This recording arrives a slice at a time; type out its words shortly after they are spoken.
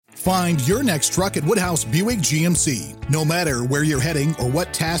Find your next truck at Woodhouse Buick GMC. No matter where you're heading or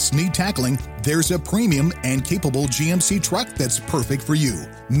what tasks need tackling, there's a premium and capable GMC truck that's perfect for you.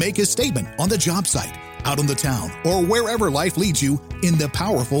 Make a statement on the job site, out on the town, or wherever life leads you in the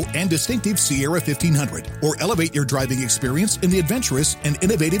powerful and distinctive Sierra 1500, or elevate your driving experience in the adventurous and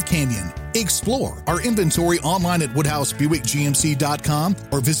innovative Canyon. Explore our inventory online at WoodhouseBuickGMC.com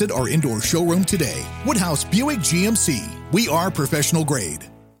or visit our indoor showroom today. Woodhouse Buick GMC. We are professional grade.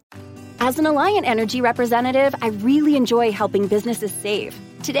 As an Alliant Energy representative, I really enjoy helping businesses save.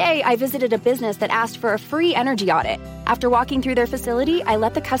 Today, I visited a business that asked for a free energy audit. After walking through their facility, I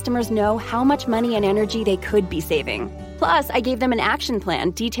let the customers know how much money and energy they could be saving. Plus, I gave them an action plan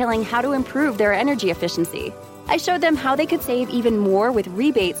detailing how to improve their energy efficiency. I showed them how they could save even more with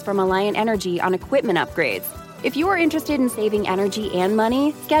rebates from Alliant Energy on equipment upgrades. If you are interested in saving energy and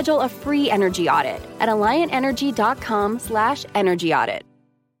money, schedule a free energy audit at alliantenergy.com/energy audit.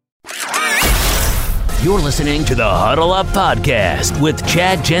 You're listening to the Huddle Up Podcast with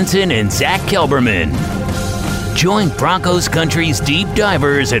Chad Jensen and Zach Kelberman. Join Broncos Country's deep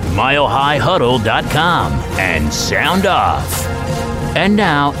divers at milehighhuddle.com and sound off. And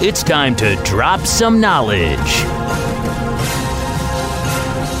now it's time to drop some knowledge.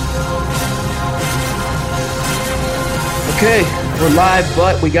 Okay, we're live,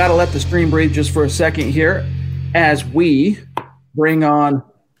 but we got to let the stream breathe just for a second here as we bring on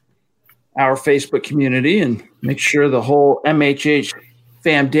our Facebook community and make sure the whole MHH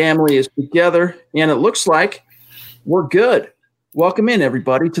family is together. And it looks like we're good. Welcome in,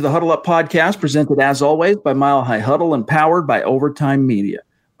 everybody, to the Huddle Up Podcast, presented as always by Mile High Huddle and powered by Overtime Media.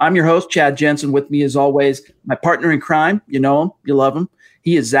 I'm your host, Chad Jensen. With me, as always, my partner in crime. You know him. You love him.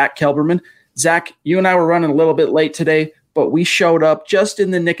 He is Zach Kelberman. Zach, you and I were running a little bit late today, but we showed up just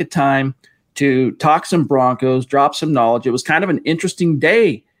in the nick of time to talk some Broncos, drop some knowledge. It was kind of an interesting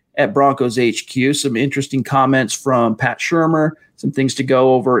day at Broncos HQ, some interesting comments from Pat Shurmur, some things to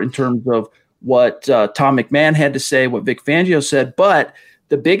go over in terms of what Tom McMahon had to say, what Vic Fangio said. But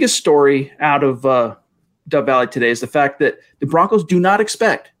the biggest story out of Dove Valley today is the fact that the Broncos do not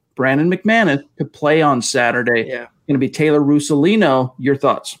expect Brandon McManus to play on Saturday. Yeah. It's going to be Taylor Russolino. Your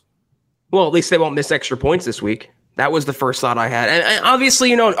thoughts? Well, at least they won't miss extra points this week. That was the first thought I had. And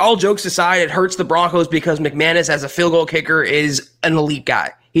obviously, all jokes aside, it hurts the Broncos because McManus, as a field goal kicker, is an elite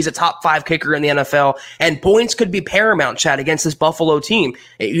guy. He's a top 5 kicker in the NFL, and points could be paramount, Chad, against this Buffalo team.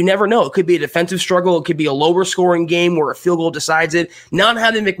 You never know. It could be a defensive struggle. It could be a lower scoring game where a field goal decides it. Not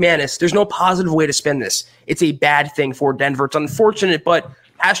having McManus, there's no positive way to spin this. It's a bad thing for Denver. It's unfortunate, but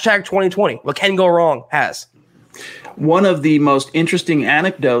hashtag 2020. What can go wrong has. One of the most interesting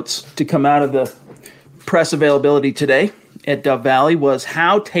anecdotes to come out of the press availability today at Dove Valley was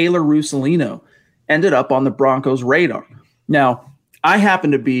how Taylor Russolino ended up on the Broncos' radar. Now, I happen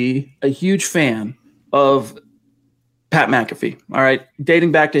to be a huge fan of Pat McAfee, all right,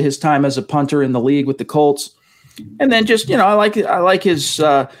 dating back to his time as a punter in the league with the Colts. And then just, I like his,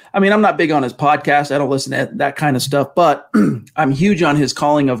 I'm not big on his podcast. I don't listen to that kind of stuff, but I'm huge on his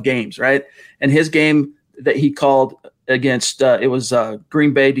calling of games, right? And his game that he called against, it was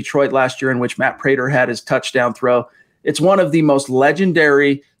Green Bay, Detroit last year, in which Matt Prater had his touchdown throw. It's one of the most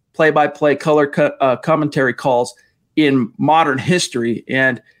legendary play-by-play color commentary calls in modern history.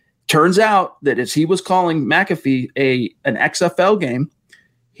 And turns out that as he was calling McAfee an XFL game,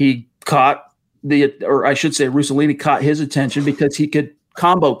 he caught Russolini caught his attention because he could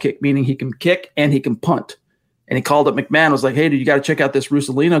combo kick, meaning he can kick and he can punt. And he called up McMahon, was like, hey, dude, you got to check out this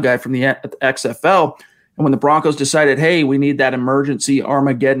Russolino guy from the XFL. And when the Broncos decided, hey, we need that emergency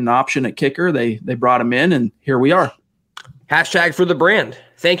Armageddon option at kicker, they brought him in, and here we are. Hashtag for the brand.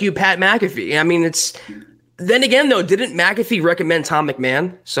 Thank you, Pat McAfee. I mean, then again, though, didn't McAfee recommend Tom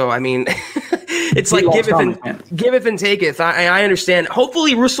McMahon? So, I mean, it's like giveth and taketh. I understand.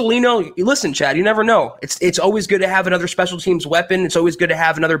 Hopefully, Russolino, listen, Chad, you never know. It's always good to have another special teams weapon. It's always good to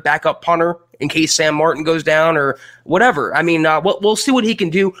have another backup punter in case Sam Martin goes down or whatever. I mean, we'll see what he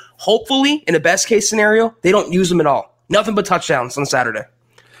can do. Hopefully, in a best-case scenario, they don't use him at all. Nothing but touchdowns on Saturday.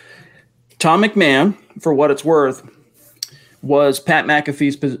 Tom McMahon, for what it's worth, was Pat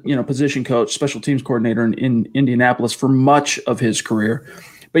McAfee's position coach, special teams coordinator in Indianapolis for much of his career.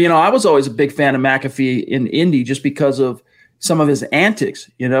 But, I was always a big fan of McAfee in Indy just because of some of his antics.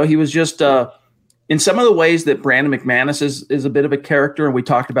 He was just in some of the ways that Brandon McManus is a bit of a character, and we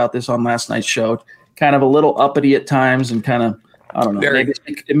talked about this on last night's show, kind of a little uppity at times and kind of, I don't know,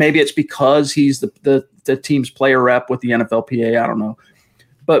 maybe it's because he's the team's player rep with the NFLPA. I don't know.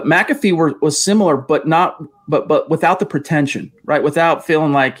 But McAfee was similar, but without the pretension, right? Without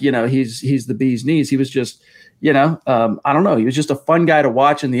feeling like, he's the bee's knees. He was just, I don't know. He was just a fun guy to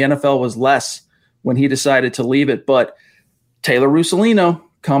watch, and the NFL was less when he decided to leave it. But Taylor Russolino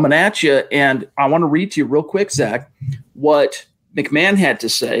coming at you, and I want to read to you real quick, Zach, what McMahon had to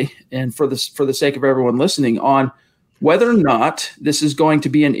say, and for the sake of everyone listening, on whether or not this is going to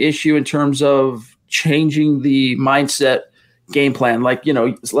be an issue in terms of changing the mindset game plan. Like,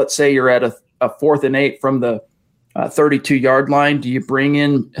 let's say you're at a 4th and 8 from the 32-yard line. Do you bring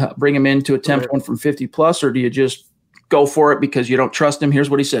him in to attempt one from 50 plus, or do you just go for it because you don't trust him? Here's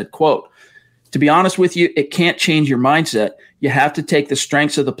what he said, quote, "To be honest with you, it can't change your mindset. You have to take the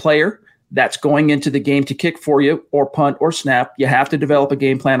strengths of the player that's going into the game to kick for you or punt or snap. You have to develop a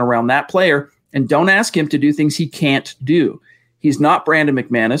game plan around that player, and don't ask him to do things he can't do. He's not Brandon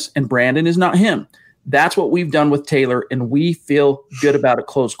McManus, and Brandon is not him. That's what we've done with Taylor, and we feel good about it,"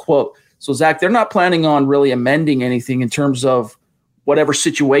 close quote. So, Zach, they're not planning on really amending anything in terms of whatever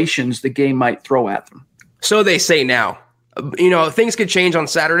situations the game might throw at them. So they say now. Things could change on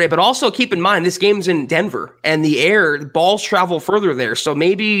Saturday, but also keep in mind this game's in Denver, and the balls travel further there. So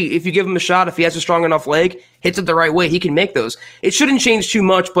maybe if you give him a shot, if he has a strong enough leg, hits it the right way, he can make those. It shouldn't change too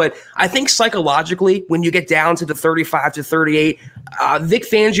much, but I think psychologically, when you get down to the 35 to 38, Vic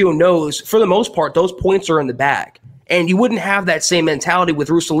Fangio knows, for the most part, those points are in the bag. And you wouldn't have that same mentality with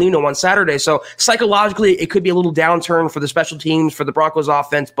Russolino on Saturday. So psychologically, it could be a little downturn for the special teams, for the Broncos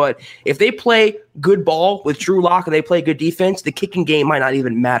offense. But if they play good ball with Drew Lock and they play good defense, the kicking game might not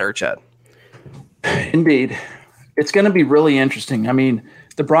even matter, Chad. Indeed. It's going to be really interesting. I mean,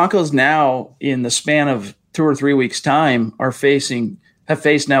 the Broncos now, in the span of 2 or 3 weeks' time, have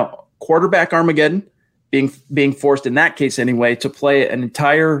faced now quarterback Armageddon, being forced, in that case anyway, to play an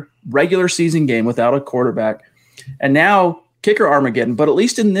entire regular season game without a quarterback. And now kicker Armageddon. But at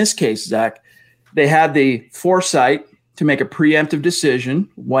least in this case, Zach, they had the foresight to make a preemptive decision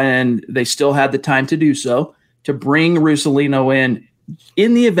when they still had the time to do so, to bring Russolino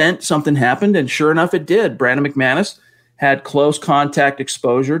in the event something happened. And sure enough, it did. Brandon McManus had close contact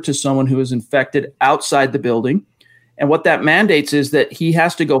exposure to someone who was infected outside the building. And what that mandates is that he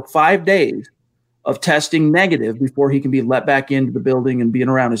has to go 5 days of testing negative before he can be let back into the building and being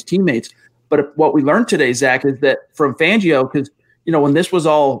around his teammates. But what we learned today, Zach, is that from Fangio, because, when this was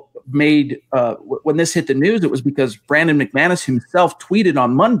all made, when this hit the news, it was because Brandon McManus himself tweeted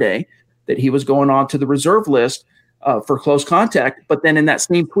on Monday that he was going on to the reserve list for close contact. But then in that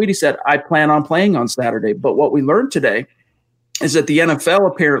same tweet, he said, "I plan on playing on Saturday." But what we learned today is that the NFL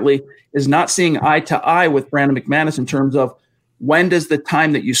apparently is not seeing eye to eye with Brandon McManus in terms of when does the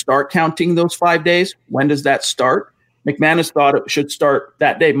time that you start counting those 5 days, when does that start? McManus thought it should start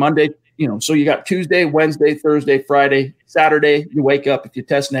that day, Monday. So you got Tuesday, Wednesday, Thursday, Friday, Saturday. You wake up. If you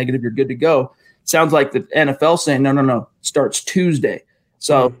test negative, you're good to go. Sounds like the NFL saying, no, starts Tuesday.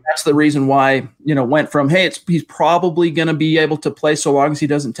 So that's the reason why, went from, hey, he's probably going to be able to play so long as he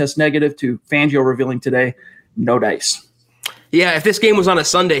doesn't test negative, to Fangio revealing today, no dice. Yeah, if this game was on a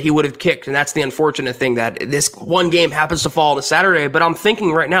Sunday, he would have kicked, and that's the unfortunate thing, that this one game happens to fall on a Saturday. But I'm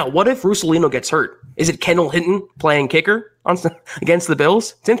thinking right now, what if Russolino gets hurt? Is it Kendall Hinton playing kicker against the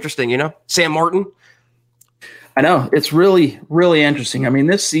Bills? It's interesting, Sam Martin. I know. It's really, really interesting. I mean,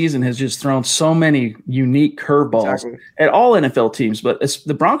 this season has just thrown so many unique curveballs at all NFL teams, but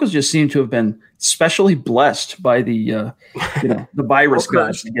the Broncos just seem to have been especially blessed by the virus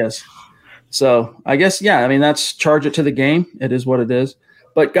gods, I guess. So I guess, yeah, I mean, that's charge it to the game. It is what it is.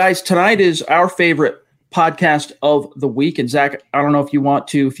 But guys, tonight is our favorite podcast of the week. And Zach, I don't know if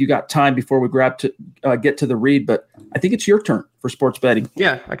you got time before we get to the read, but I think it's your turn for sports betting.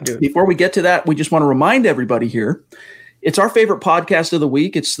 Yeah, I can do it. Before we get to that, we just want to remind everybody here, it's our favorite podcast of the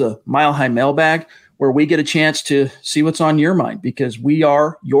week. It's the Mile High Mailbag, where we get a chance to see what's on your mind, because we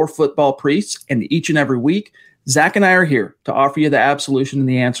are your football priests. And each and every week, Zach and I are here to offer you the absolution and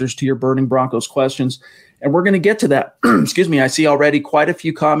the answers to your burning Broncos questions. And we're going to get to that. Excuse me. I see already quite a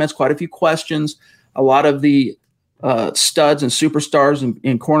few comments, quite a few questions. A lot of the studs and superstars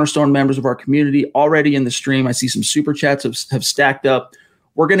and cornerstone members of our community already in the stream. I see some super chats have stacked up.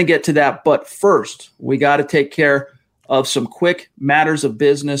 We're going to get to that. But first, we got to take care of some quick matters of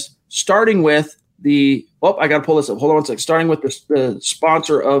business, starting with I got to pull this up. Hold on one second. Starting with the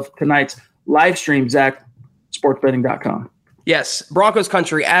sponsor of tonight's live stream, Zach, sportsbetting.com. Yes, Broncos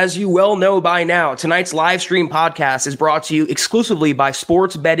country, as you well know by now, tonight's live stream podcast is brought to you exclusively by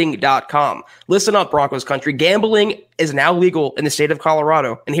sportsbetting.com. Listen up, Broncos country. Gambling is now legal in the state of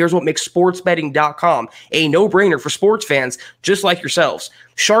Colorado. And here's what makes sportsbetting.com a no-brainer for sports fans just like yourselves.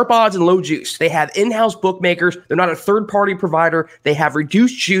 Sharp odds and low juice. They have in-house bookmakers. They're not a third-party provider. They have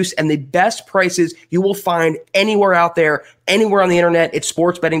reduced juice and the best prices you will find anywhere out there, anywhere on the internet. It's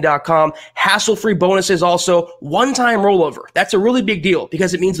sportsbetting.com. Hassle-free bonuses also. One-time rollover. That's a really big deal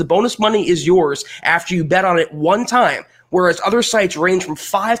because it means the bonus money is yours after you bet on it one time, whereas other sites range from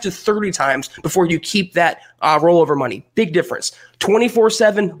 5 to 30 times before you keep that rollover money. Big difference.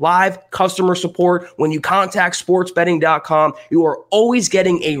 24/7 live customer support. When you contact sportsbetting.com, you are always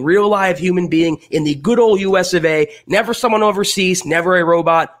getting a real live human being in the good old US of A. Never someone overseas, never a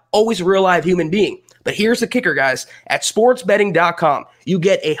robot, always a real live human being. But here's the kicker, guys. At sportsbetting.com, you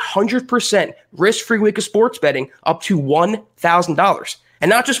get 100% risk-free week of sports betting up to $1,000. And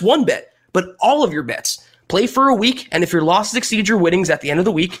not just one bet, but all of your bets. Play for a week, and if your losses exceed your winnings at the end of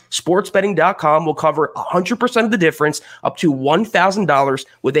the week, sportsbetting.com will cover 100% of the difference up to $1,000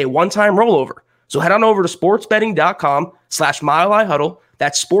 with a one-time rollover. So head on over to sportsbetting.com/milehighhuddle.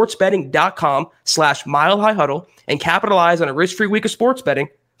 That's sportsbetting.com/milehighhuddle and capitalize on a risk-free week of sports betting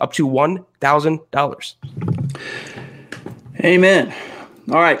up to $1,000. Amen.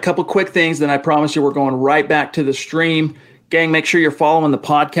 All right, couple quick things, then I promise you we're going right back to the stream. Gang, make sure you're following the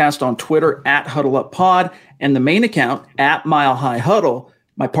podcast on Twitter at HuddleUpPod and the main account at Mile High Huddle.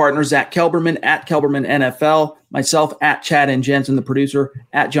 My partner, Zach Kelberman at Kelberman NFL. Myself at Chad and Jensen, the producer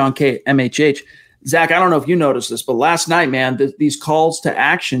at John K. MHH. Zach, I don't know if you noticed this, but last night, man, these calls to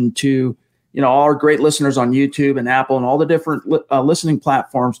action to all our great listeners on YouTube and Apple and all the different listening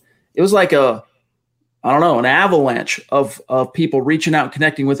platforms, it was like an avalanche of people reaching out and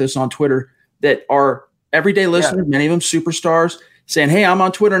connecting with us on Twitter that are everyday listeners, many of them superstars, saying, hey, I'm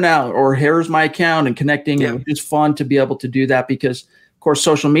on Twitter now, or here's my account, and connecting. Yeah. It's fun to be able to do that because, of course,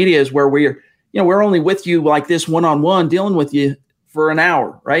 social media is where we're only with you like this one-on-one, dealing with you for an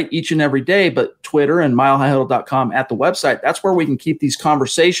hour, right, each and every day. But Twitter and milehighhuddle.com at the website, that's where we can keep these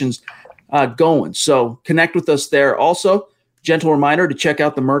conversations going. So connect with us there. Also, gentle reminder to check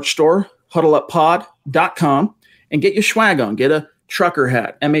out the merch store, huddleuppod.com, and get your swag on. Get a trucker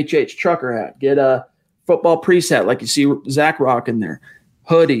hat, MHH trucker hat. Get a football preset like you see Zach rocking there,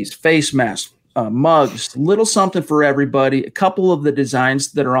 hoodies, face masks, mugs, little something for everybody. A couple of the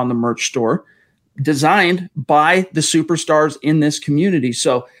designs that are on the merch store designed by the superstars in this community.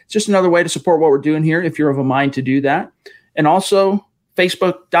 So it's just another way to support what we're doing here if you're of a mind to do that. And also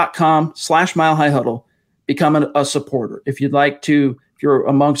facebook.com/milehighhuddle, become a supporter. If you'd like to, if you're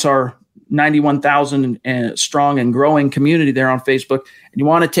amongst our 91,000 strong and growing community there on Facebook, and you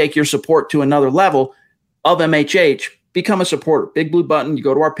want to take your support to another level of MHH, become a supporter. Big blue button. You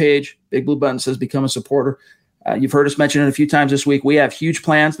go to our page. Big blue button says become a supporter. You've heard us mention it a few times this week. We have huge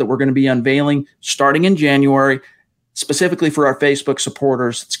plans that we're going to be unveiling starting in January, specifically for our Facebook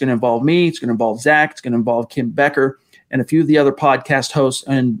supporters. It's going to involve me. It's going to involve Zach. It's going to involve Kim Becker and a few of the other podcast hosts.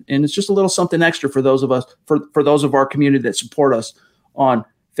 And it's just a little something extra for those of us, for those of our community that support us on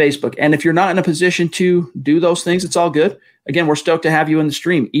Facebook. And if you're not in a position to do those things, it's all good. Again, we're stoked to have you in the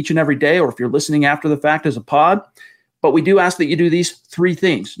stream each and every day, or if you're listening after the fact as a pod. But we do ask that you do these three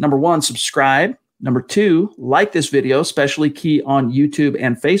things. Number one, subscribe. Number two, like this video, especially key on YouTube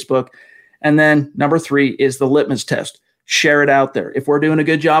and Facebook. And then number three is the litmus test. Share it out there. If we're doing a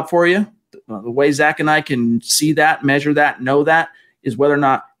good job for you, the way Zach and I can see that, measure that, know that, is whether or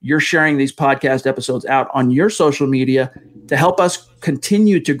not you're sharing these podcast episodes out on your social media to help us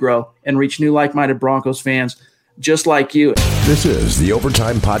continue to grow and reach new like-minded Broncos fans just like you. This is the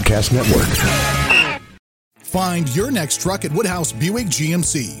Overtime Podcast Network. Find your next truck at Woodhouse Buick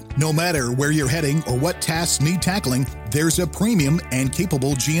GMC. No matter where you're heading or what tasks need tackling, there's a premium and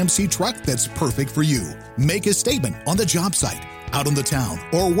capable GMC truck that's perfect for you. Make a statement on the job site, out on the town,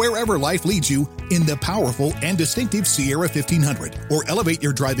 or wherever life leads you in the powerful and distinctive Sierra 1500, or elevate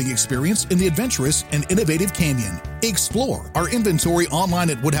your driving experience in the adventurous and innovative Canyon. Explore our inventory online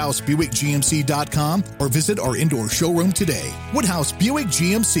at WoodhouseBuickGMC.com or visit our indoor showroom today. Woodhouse Buick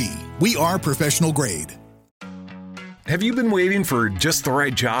GMC. We are professional grade. Have you been waiting for just the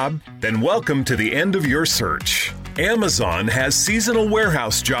right job? Then welcome to the end of your search. Amazon has seasonal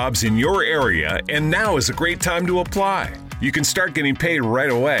warehouse jobs in your area, and now is a great time to apply. You can start getting paid right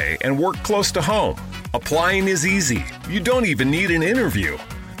away and work close to home. Applying is easy. You don't even need an interview.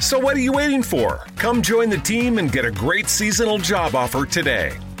 So what are you waiting for? Come join the team and get a great seasonal job offer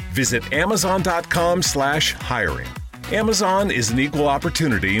today. Visit Amazon.com/hiring. Amazon is an equal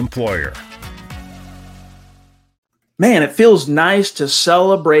opportunity employer. Man, it feels nice to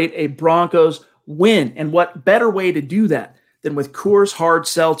celebrate a Broncos win. And what better way to do that than with Coors Hard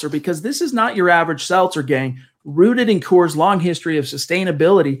Seltzer? Because this is not your average seltzer, gang. rooted in Coors' long history of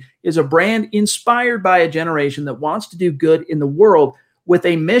sustainability, is a brand inspired by a generation that wants to do good in the world with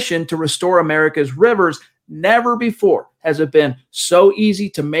a mission to restore America's rivers. Never before has it been so easy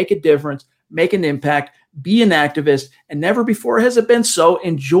to make a difference, make an impact, be an activist, and never before has it been so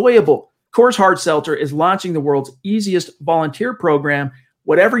enjoyable. Coors Hard Seltzer is launching the world's easiest volunteer program.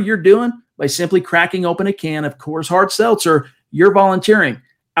 Whatever you're doing, by simply cracking open a can of Coors Hard Seltzer, you're volunteering.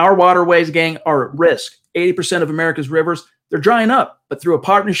 Our waterways, gang, are at risk. 80% of America's rivers, they're drying up. But through a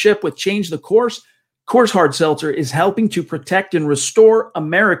partnership with Change the Course, Coors Hard Seltzer is helping to protect and restore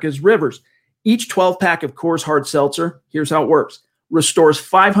America's rivers. Each 12-pack of Coors Hard Seltzer, here's how it works, restores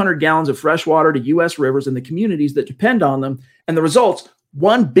 500 gallons of fresh water to U.S. rivers and the communities that depend on them. And the results,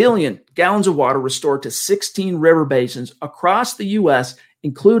 1 billion gallons of water restored to 16 river basins across the U.S.,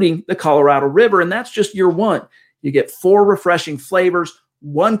 including the Colorado River. And that's just year one. You get 4 refreshing flavors,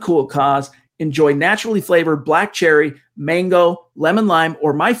 1 cool cause. Enjoy naturally flavored black cherry, mango, lemon lime,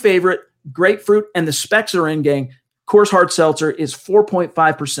 or my favorite, grapefruit, and the specs are in, gang. Coors Hard Seltzer is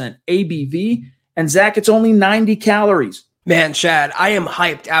 4.5% ABV, and Zach, it's only 90 calories. Man, Chad, I am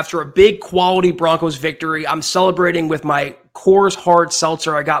hyped. After a big quality Broncos victory, I'm celebrating with my Coors Hard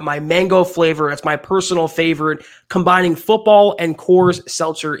Seltzer. I got my mango flavor. It's my personal favorite. Combining football and Coors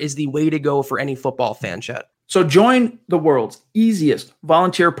Seltzer is the way to go for any football fan, Chad. So join the world's easiest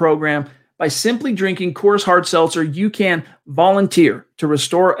volunteer program. By simply drinking Coors Hard Seltzer, you can volunteer to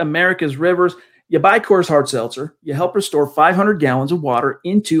restore America's rivers. You buy Coors Hard Seltzer, you help restore 500 gallons of water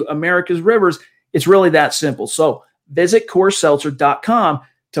into America's rivers. It's really that simple. So visit CoorsSeltzer.com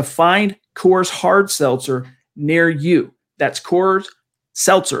to find Coors Hard Seltzer near you. That's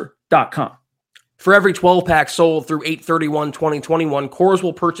CoorsSeltzer.com. For every 12-pack sold through 8/31/2021, Coors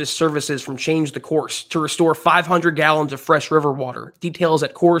will purchase services from Change the Course to restore 500 gallons of fresh river water. Details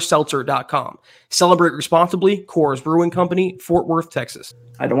at CoorsSeltzer.com. Celebrate responsibly. Coors Brewing Company, Fort Worth, Texas.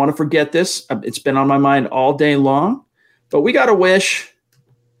 I don't want to forget this. It's been on my mind all day long. But we got to wish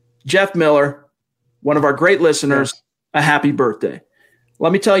Jeff Miller, one of our great listeners, a happy birthday.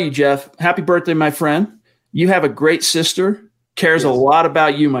 Let me tell you, Jeff, happy birthday, my friend. You have a great sister. Cares a lot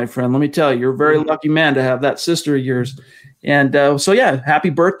about you, my friend. Let me tell you, you're a very lucky man to have that sister of yours. And happy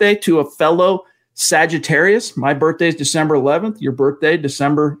birthday to a fellow Sagittarius. My birthday is December 11th. Your birthday,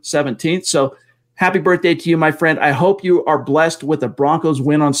 December 17th. So happy birthday to you, my friend. I hope you are blessed with a Broncos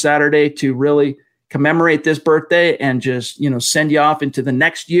win on Saturday to really commemorate this birthday and just, send you off into the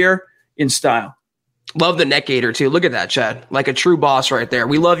next year in style. Love the neck gator, too. Look at that, Chad. Like a true boss right there.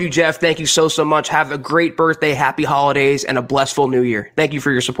 We love you, Jeff. Thank you so much. Have a great birthday, happy holidays, and a blissful new year. Thank you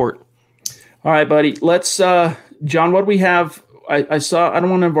for your support. All right, buddy. Let's, John, what do we have? I saw, I don't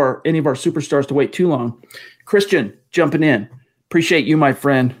want any of our superstars to wait too long. Christian jumping in. Appreciate you, my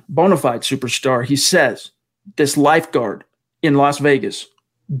friend. Bonafide superstar. He says, this lifeguard in Las Vegas,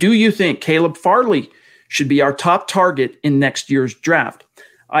 do you think Caleb Farley should be our top target in next year's draft?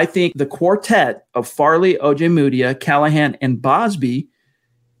 I think the quartet of Farley, Ojemudia, Callahan, and Bosby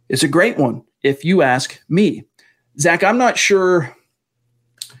is a great one, if you ask me. Zach, I'm not sure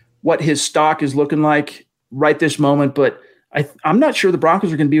what his stock is looking like right this moment, but I'm not sure the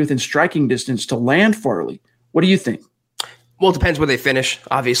Broncos are going to be within striking distance to land Farley. What do you think? Well, it depends where they finish.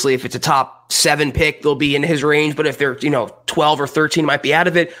 Obviously, if it's a top 7 pick, they'll be in his range. But if they're, 12 or 13, might be out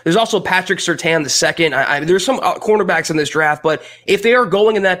of it. There's also Patrick Surtain II. There's some cornerbacks in this draft, but if they are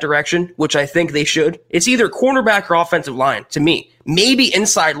going in that direction, which I think they should, it's either cornerback or offensive line to me. Maybe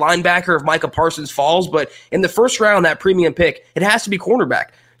inside linebacker if Micah Parsons falls, but in the first round, that premium pick, it has to be cornerback.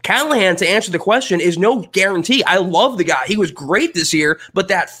 Callahan, to answer the question, is no guarantee. I love the guy. He was great this year, but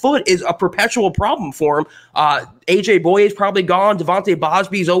that foot is a perpetual problem for him. A.J. Boye is probably gone. Devontae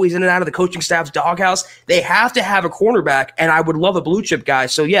Bosby is always in and out of the coaching staff's doghouse. They have to have a cornerback, and I would love a blue chip guy.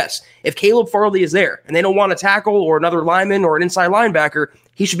 So, yes, if Caleb Farley is there and they don't want a tackle or another lineman or an inside linebacker,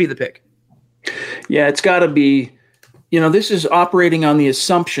 he should be the pick. Yeah, it's got to be, this is operating on the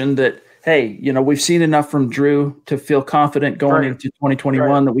assumption that, hey, we've seen enough from Drew to feel confident going into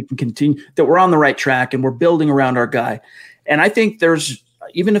 2021 that we can continue, that we're on the right track and we're building around our guy. And I think there's,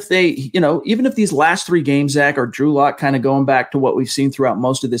 even if these last 3 games, Zach, are Drew Lock kind of going back to what we've seen throughout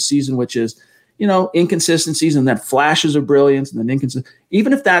most of this season, which is, inconsistencies and then flashes of brilliance and then inconsistency.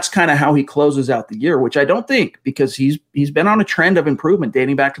 Even if that's kind of how he closes out the year, which I don't think, because he's been on a trend of improvement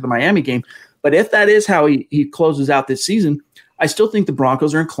dating back to the Miami game. But if that is how he closes out this season, I still think the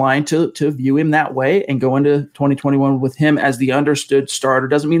Broncos are inclined to view him that way and go into 2021 with him as the understood starter.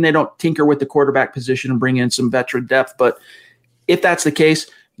 Doesn't mean they don't tinker with the quarterback position and bring in some veteran depth, but if that's the case,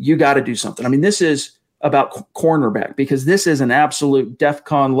 you got to do something. I mean, this is about cornerback because this is an absolute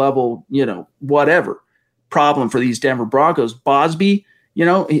DEFCON level, whatever problem for these Denver Broncos. Bosby,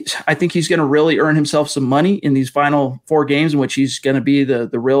 I think he's going to really earn himself some money in these final 4 games in which he's going to be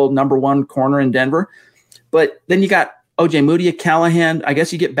the real number 1 corner in Denver. But then you got OJ Moody, Callahan. I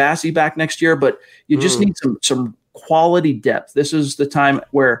guess you get Bassey back next year, but you just need some quality depth. This is the time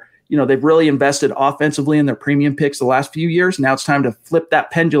where, they've really invested offensively in their premium picks the last few years. Now it's time to flip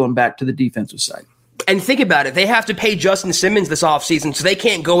that pendulum back to the defensive side. And think about it. They have to pay Justin Simmons this offseason, so they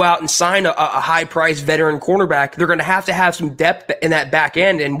can't go out and sign a high-priced veteran cornerback. They're going to have some depth in that back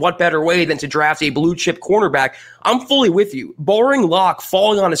end, and what better way than to draft a blue-chip cornerback? I'm fully with you. Barring Locke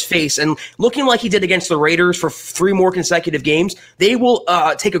falling on his face and looking like he did against the Raiders for 3 more consecutive games, they will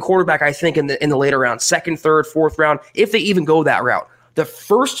take a quarterback, I think, in the later round, 2nd, 3rd, 4th round, if they even go that route. The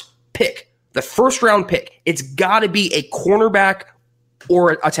first round pick, it's got to be a cornerback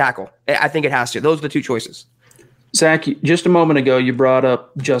or a tackle. I think it has to. Those are the 2 choices. Zach, just a moment ago, you brought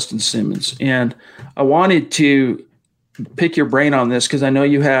up Justin Simmons, and I wanted to pick your brain on this because I know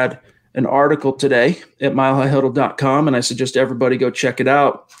you had an article today at milehighhuddle.com, and I suggest everybody go check it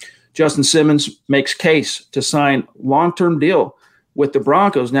out. Justin Simmons makes case to sign long-term deal with the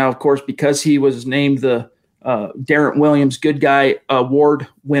Broncos. Now, of course, because he was named the Darren Williams Good Guy Award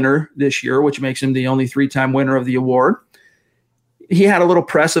winner this year, which makes him the only 3-time winner of the award. He had a little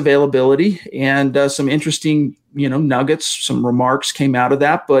press availability and some interesting, nuggets, some remarks came out of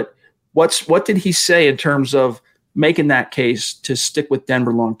that. But what did he say in terms of making that case to stick with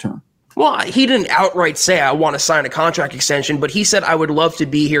Denver long term? Well, he didn't outright say, I want to sign a contract extension, but he said, I would love to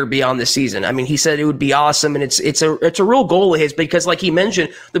be here beyond this season. I mean, he said it would be awesome, and it's a real goal of his because, like he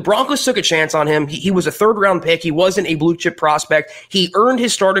mentioned, the Broncos took a chance on him. He was a 3rd-round pick. He wasn't a blue-chip prospect. He earned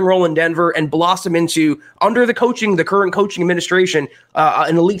his starting role in Denver and blossomed into, under the current coaching administration,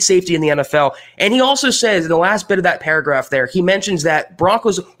 an elite safety in the NFL. And he also says, in the last bit of that paragraph there, he mentions that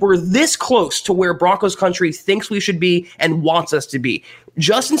Broncos were this close to where Broncos country thinks we should be and wants us to be.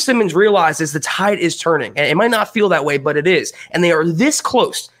 Justin Simmons realizes the tide is turning, and it might not feel that way, but it is. And they are this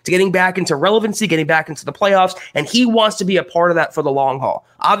close to getting back into relevancy, getting back into the playoffs, and he wants to be a part of that for the long haul.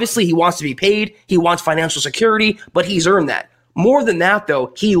 Obviously, he wants to be paid, he wants financial security, but he's earned that. More than that,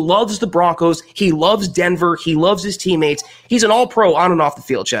 though, he loves the Broncos, he loves Denver, he loves his teammates. He's an all-pro on and off the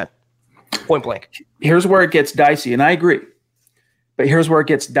field, Chad. Point blank. Here's where it gets dicey, and I agree. But here's where it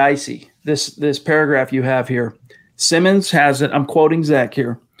gets dicey. This paragraph you have here. Simmons has I'm quoting Zach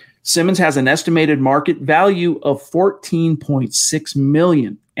here. Simmons has an estimated market value of $14.6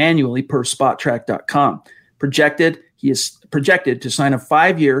 million annually per Spottrack.com. He is projected to sign a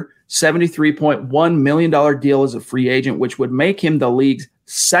 5-year, $73.1 million deal as a free agent, which would make him the league's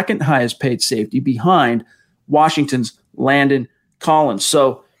 2nd highest paid safety behind Washington's Landon Collins.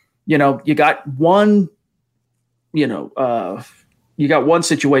 So, you got one, you got one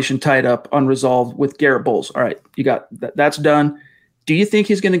situation tied up, unresolved with Garrett Bowles. All right, you got that's done. Do you think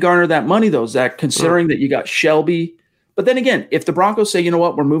he's going to garner that money, though, Zach, considering that you got Shelby? But then again, if the Broncos say, you know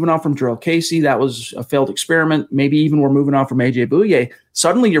what, we're moving on from Jarrell Casey, that was a failed experiment, maybe even we're moving on from A.J. Bouye,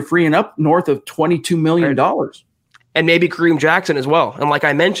 suddenly you're freeing up north of $22 million. And maybe Kareem Jackson as well. And like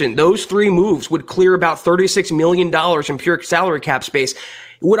I mentioned, those 3 moves would clear about $36 million in pure salary cap space.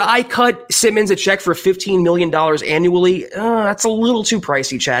 Would I cut Simmons a check for $15 million annually? That's a little too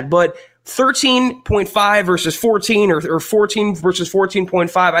pricey, Chad. But 13.5 versus 14 or 14 versus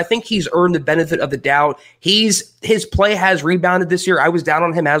 14.5, I think he's earned the benefit of the doubt. His play has rebounded this year. I was down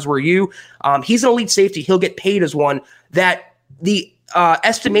on him, as were you. He's an elite safety. He'll get paid as one. That the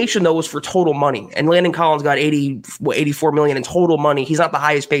estimation, though, was for total money. And Landon Collins got $84 million in total money. He's not the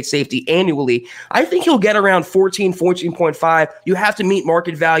highest paid safety annually. I think he'll get around 14.5. You have to meet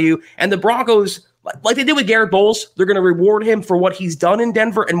market value. And the Broncos, like they did with Garrett Bowles, they're going to reward him for what he's done in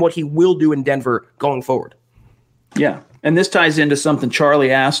Denver and what he will do in Denver going forward. Yeah, and this ties into something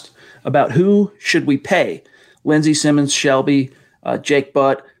Charlie asked about who should we pay? Lindsey, Simmons, Shelby, Jake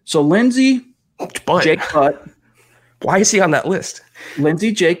Butt. So Lindsey, Jake Butt. Why is he on that list?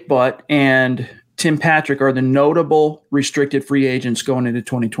 Lindsey, Jake Butt, and Tim Patrick are the notable restricted free agents going into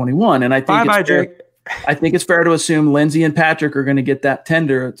 2021. And I think it's fair to assume Lindsey and Patrick are going to get that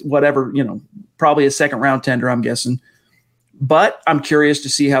tender, whatever, probably a 2nd-round tender, I'm guessing. But I'm curious to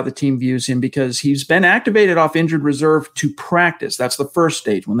see how the team views him because he's been activated off injured reserve to practice. That's the first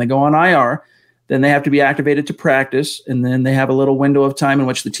stage. When they go on IR, then they have to be activated to practice, and then they have a little window of time in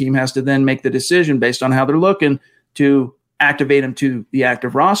which the team has to then make the decision based on how they're looking to activate him to the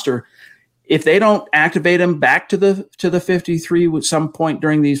active roster. If they don't activate him back to the 53 at some point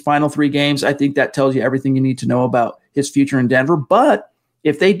during these final 3 games, I think that tells you everything you need to know about his future in Denver. But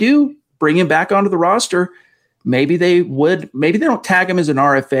if they do bring him back onto the roster, maybe they don't tag him as an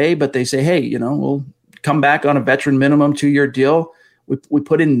RFA, but they say, hey, we'll come back on a veteran minimum 2-year deal. We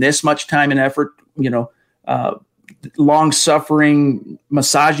put in this much time and effort, long suffering,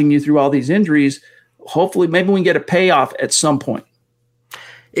 massaging you through all these injuries. Hopefully, maybe we can get a payoff at some point.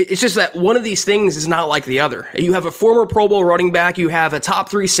 It's just that one of these things is not like the other. You have a former Pro Bowl running back, you have a top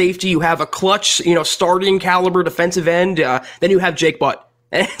 3 safety, you have a clutch, starting caliber defensive end, then you have Jake Butt.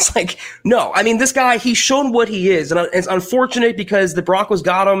 And it's like, no, I mean, this guy, he's shown what he is. And it's unfortunate because the Broncos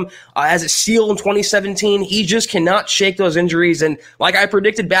got him as a steal in 2017. He just cannot shake those injuries. And like I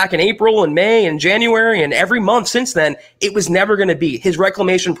predicted back in April and May and January and every month since then, it was never going to be. His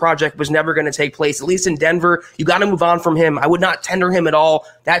reclamation project was never going to take place, at least in Denver. You got to move on from him. I would not tender him at all.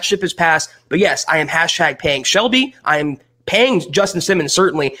 That ship has passed. But yes, I am #paying Shelby. I am paying Justin Simmons,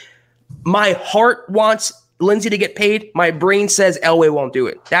 certainly. My heart wants Lindsey to get paid. My brain says Elway won't do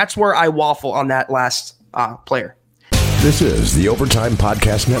it. That's where I waffle on that last player. This is the Overtime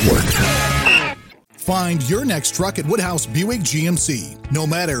Podcast Network. Find your next truck at Woodhouse Buick GMC. No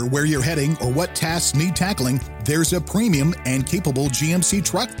matter where you're heading or what tasks need tackling, there's a premium and capable GMC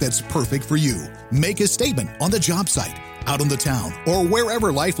truck that's perfect for you. Make a statement on the job site, out on the town, or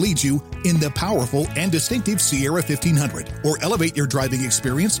wherever life leads you in the powerful and distinctive Sierra 1500, or elevate your driving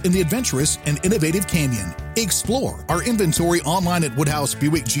experience in the adventurous and innovative Canyon. Explore our inventory online at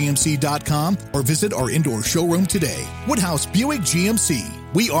WoodhouseBuickGMC.com or visit our indoor showroom today. Woodhouse Buick GMC.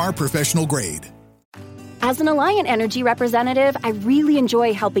 We are professional grade. As an Alliant Energy representative, I really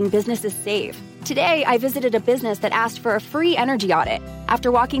enjoy helping businesses save. Today, I visited a business that asked for a free energy audit.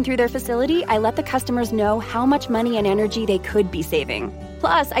 After walking through their facility, I let the customers know how much money and energy they could be saving.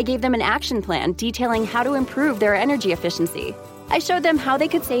 Plus, I gave them an action plan detailing how to improve their energy efficiency. I showed them how they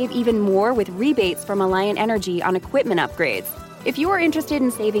could save even more with rebates from Alliant Energy on equipment upgrades. If you are interested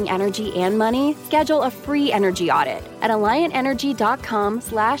in saving energy and money, schedule a free energy audit at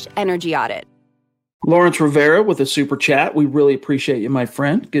alliantenergy.com/energy audit. Lawrence Rivera with a super chat. We really appreciate you, my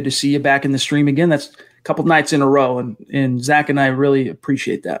friend. Good to see you back in the stream again. That's a couple nights in a row, and Zach and I really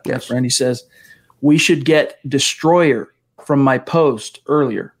appreciate that, my friend. He says, we should get Destroyer from my post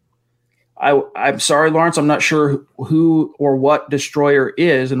earlier. I'm sorry, Lawrence. I'm not sure who or what Destroyer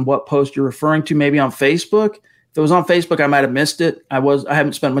is and what post you're referring to. Maybe on Facebook. If it was on Facebook, I might have missed it. I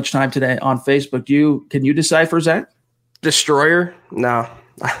haven't spent much time today on Facebook. Can you decipher, Zach? Destroyer? No.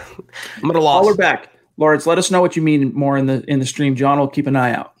 I'm at a loss. Call her back. Lawrence, let us know what you mean more in the stream. John will keep an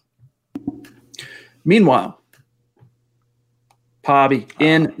eye out. Meanwhile, Pobby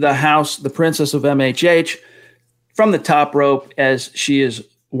in the house, the princess of MHH, from the top rope, as she is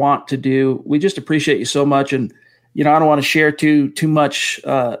wont to do. We just appreciate you so much. And, I don't want to share too much,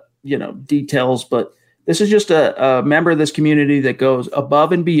 details, but this is just a member of this community that goes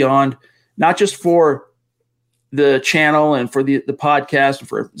above and beyond, not just for the channel and for the podcast and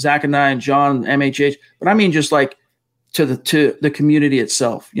for Zach and I and John and MHH, but I mean just like to the community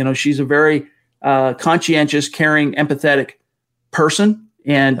itself. She's a very conscientious, caring, empathetic person,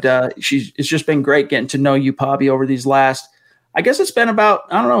 and it's just been great getting to know you, Pobby, over these last. I guess it's been about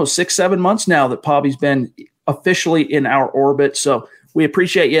 6-7 months now that Pobby's been officially in our orbit. So we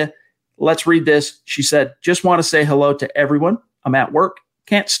appreciate you. Let's read this. She said, "Just want to say hello to everyone. I'm at work.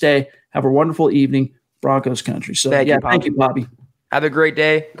 Can't stay. Have a wonderful evening. Broncos country." So thank you, Pobby. Have a great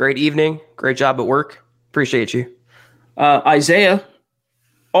day, great evening, great job at work. Appreciate you. Isaiah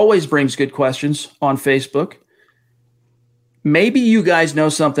always brings good questions on Facebook. Maybe you guys know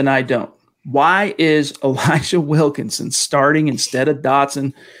something I don't. Why is Elijah Wilkinson starting instead of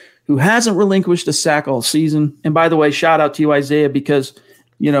Dotson, who hasn't relinquished a sack all season? And by the way, shout out to you, Isaiah, because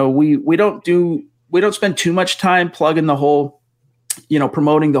we don't spend too much time plugging the whole,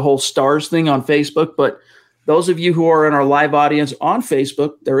 promoting the whole stars thing on Facebook. But those of you who are in our live audience on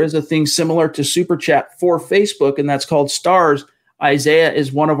Facebook, there is a thing similar to Super Chat for Facebook, and that's called stars. Isaiah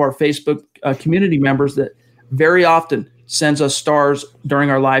is one of our Facebook community members that very often sends us stars during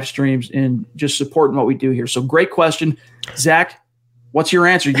our live streams and just supporting what we do here. So great question. Zach, what's your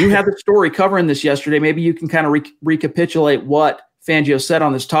answer? You had the story covering this yesterday. Maybe you can kind of recapitulate what Fangio said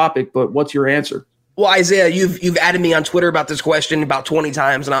on this topic, but what's your answer? Well, Isaiah, you've added me on Twitter about this question about 20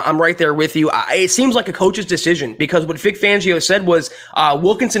 times, and I'm right there with you. It seems like a coach's decision, because what Vic Fangio said was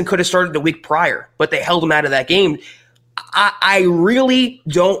Wilkinson could have started the week prior, but they held him out of that game. I really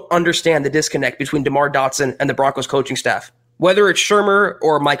don't understand the disconnect between DeMar Dotson and the Broncos coaching staff. Whether it's Shermer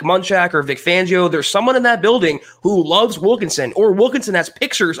or Mike Munchak or Vic Fangio, there's someone in that building who loves Wilkinson, or Wilkinson has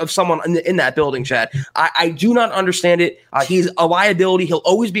pictures of someone in that building, Chad. I do not understand it. He's a liability. He'll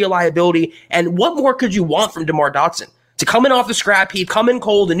always be a liability. And what more could you want from DeMar Dotson? To come in off the scrap heap, come in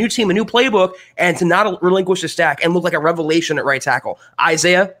cold, a new team, a new playbook, and to not relinquish the stack and look like a revelation at right tackle.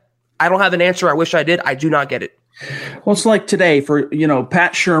 Isaiah, I don't have an answer. I wish I did. I do not get it. Well, it's like today for,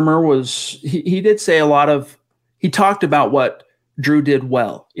 Pat Shurmur he did say he talked about what Drew did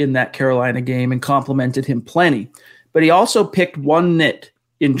well in that Carolina game and complimented him plenty. But he also picked one nit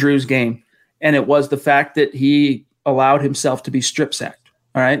in Drew's game, and it was the fact that he allowed himself to be strip sacked.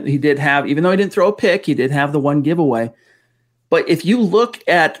 All right. He did have, even though he didn't throw a pick, he did have the one giveaway. But if you look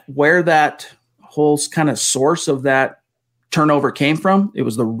at where that whole kind of source of that turnover came from, it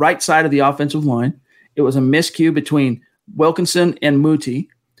was the right side of the offensive line. It was a miscue between Wilkinson and Muti,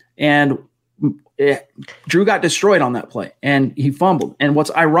 and Drew got destroyed on that play, and he fumbled. And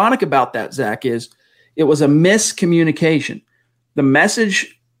what's ironic about that, Zach, is it was a miscommunication. The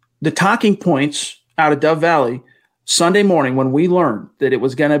message, the talking points out of Dove Valley Sunday morning when we learned that it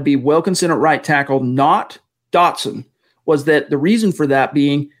was going to be Wilkinson at right tackle, not Dotson, was that the reason for that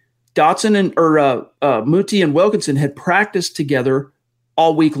being Dotson and Muti and Wilkinson had practiced together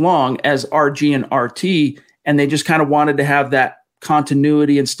all week long as RG and RT, and they just kind of wanted to have that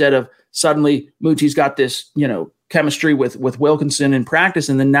continuity instead of suddenly Muti's got this, chemistry with Wilkinson in practice,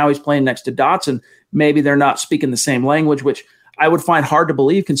 and then now he's playing next to Dotson. Maybe they're not speaking the same language, which I would find hard to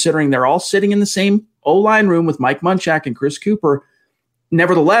believe considering they're all sitting in the same O-line room with Mike Munchak and Chris Cooper.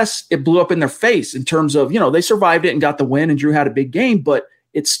 Nevertheless, it blew up in their face in terms of, they survived it and got the win, and Drew had a big game, but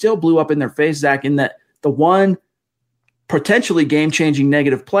it still blew up in their face, Zach, in that the one potentially game-changing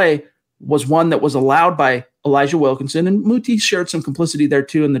negative play was one that was allowed by Elijah Wilkinson, and Muti shared some complicity there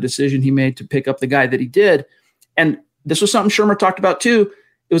too in the decision he made to pick up the guy that he did. And this was something Shurmur talked about too.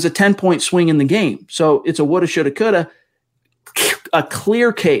 It was a 10-point swing in the game. So it's a woulda, shoulda, coulda, a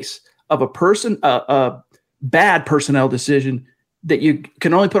clear case of a bad personnel decision that you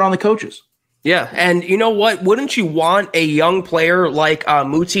can only put on the coaches. Yeah, and you know what? Wouldn't you want a young player like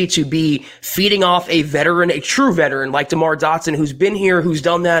Muti to be feeding off a veteran, a true veteran like DeMar Dotson, who's been here, who's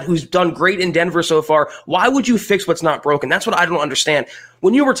done that, who's done great in Denver so far? Why would you fix what's not broken? That's what I don't understand.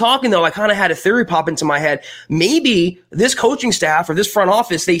 When you were talking, though, I kind of had a theory pop into my head. Maybe this coaching staff or this front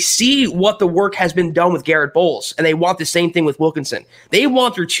office, they see what the work has been done with Garrett Bowles, and they want the same thing with Wilkinson. They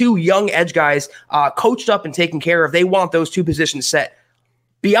want their two young edge guys coached up and taken care of. They want those two positions set.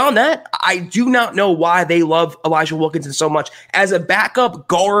 Beyond that, I do not know why they love Elijah Wilkinson so much. As a backup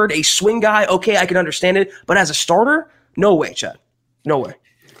guard, a swing guy, okay, I can understand it. But as a starter, no way, Chad. No way.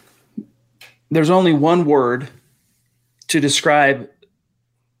 There's only one word to describe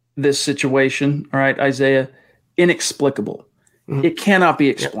this situation, all right, Isaiah? Inexplicable. Mm-hmm. It cannot be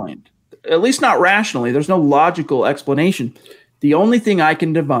explained, at least not rationally. There's no logical explanation. The only thing I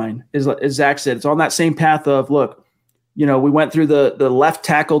can divine is, as Zach said, it's on that same path of, look, we went through the left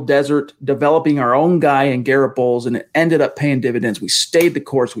tackle desert, developing our own guy in Garrett Bowles, and it ended up paying dividends. We stayed the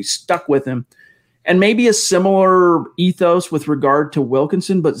course. We stuck with him. And maybe a similar ethos with regard to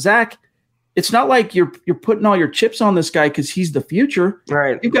Wilkinson. But, Zach, it's not like you're putting all your chips on this guy because he's the future.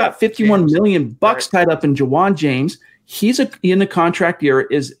 Right. You've got $51 million tied up in Jawan James. He's in a contract year.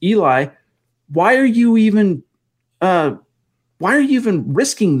 Is Eli. Why are you even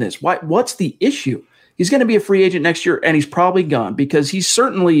risking this? What's the issue? He's going to be a free agent next year, and he's probably gone because he's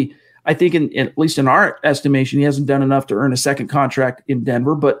certainly, I think, at least in our estimation, he hasn't done enough to earn a second contract in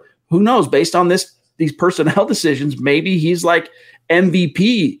Denver. But who knows? Based on these personnel decisions, maybe he's like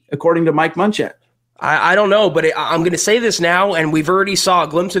MVP, according to Mike Munchak. I don't know, but I'm going to say this now, and we've already saw a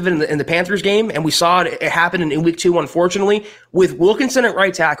glimpse of it in the Panthers game, and we saw it happen in week 2, unfortunately. With Wilkinson at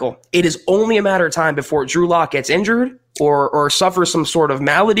right tackle, it is only a matter of time before Drew Lock gets injured or suffers some sort of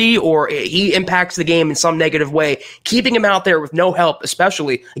malady, or he impacts the game in some negative way, keeping him out there with no help,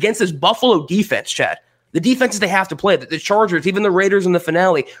 especially against this Buffalo defense, Chad. The defenses they have to play, the Chargers, even the Raiders in the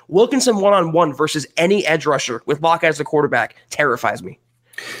finale, Wilkinson one-on-one versus any edge rusher with Lock as the quarterback terrifies me.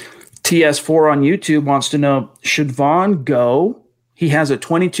 TS4 on YouTube wants to know, should Vaughn go? He has a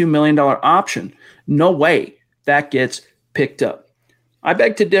 $22 million option. No way that gets picked up. I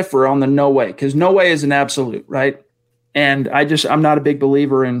beg to differ on the no way, because no way is an absolute, right? And I'm not a big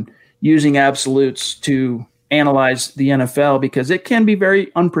believer in using absolutes to analyze the NFL because it can be very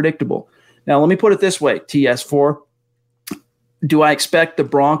unpredictable. Now, let me put it this way, TS4. Do I expect the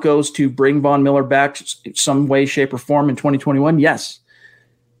Broncos to bring Von Miller back some way, shape, or form in 2021? Yes.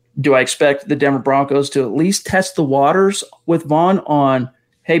 Do I expect the Denver Broncos to at least test the waters with Vaughn on,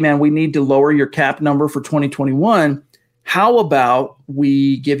 hey, man, we need to lower your cap number for 2021. How about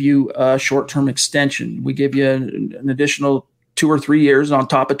we give you a short-term extension? We give you an additional 2 or 3 years on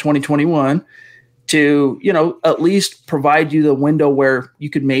top of 2021 to, at least provide you the window where you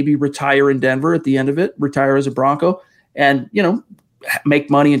could maybe retire in Denver at the end of it, retire as a Bronco, and, make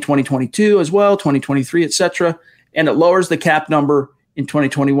money in 2022 as well, 2023, et cetera. And it lowers the cap number in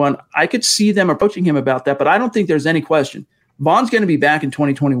 2021. I could see them approaching him about that, but I don't think there's any question. Vaughn's going to be back in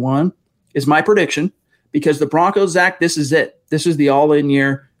 2021 is my prediction, because the Broncos, Zach, this is it. This is the all-in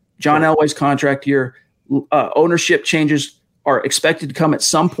year. John Elway's contract year. Ownership changes are expected to come at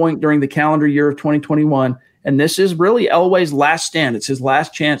some point during the calendar year of 2021. And this is really Elway's last stand. It's his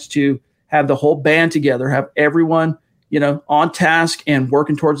last chance to have the whole band together, have everyone, on task and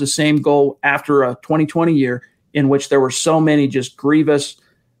working towards the same goal after a 2020 year in which there were so many just grievous,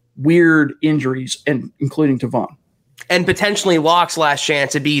 weird injuries, and including to Vaughn. And potentially Locke's last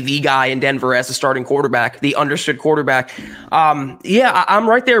chance to be the guy in Denver as the starting quarterback, the understood quarterback. I'm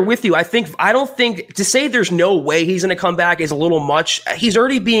right there with you. I don't think to say there's no way he's going to come back is a little much. He's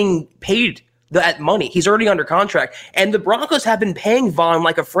already being paid that money. He's already under contract. And the Broncos have been paying Vaughn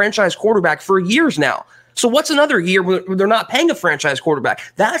like a franchise quarterback for years now. So what's another year where they're not paying a franchise quarterback?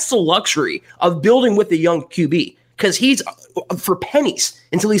 That's the luxury of building with the young QB, because he's for pennies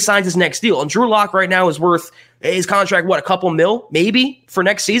until he signs his next deal. And Drew Lock right now is worth his contract, a couple mil maybe for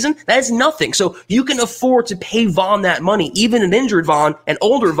next season? That is nothing. So you can afford to pay Vaughn that money, even an injured Vaughn, an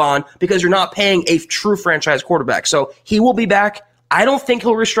older Vaughn, because you're not paying a true franchise quarterback. So he will be back. I don't think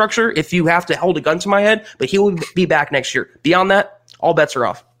he'll restructure if you have to hold a gun to my head, but he will be back next year. Beyond that, all bets are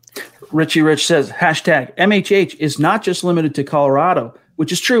off. Richie Rich says, hashtag MHH is not just limited to Colorado,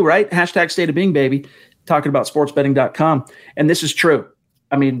 which is true, right? Hashtag state of being, baby. Talking about sportsbetting.com. And this is true.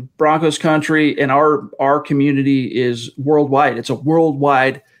 I mean, Broncos country and our community is worldwide. It's a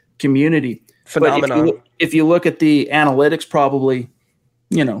worldwide community. Phenomenon. If you look at the analytics, probably,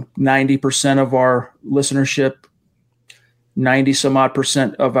 90% of our listenership, 90 some odd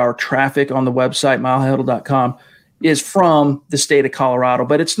percent of our traffic on the website, milehighhuddle.com, is from the state of Colorado.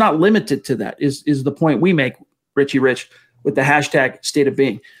 But it's not limited to that, is the point we make, Richie Rich, with the hashtag state of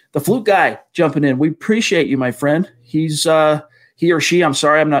being. The Fluke guy jumping in. We appreciate you, my friend. He's he or she, I'm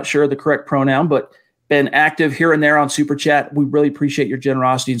sorry, I'm not sure the correct pronoun, but been active here and there on Super Chat. We really appreciate your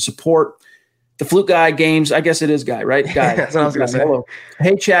generosity and support. The Fluke guy games, I guess it is guy, right? Guy. That's what I was going to say. Hello.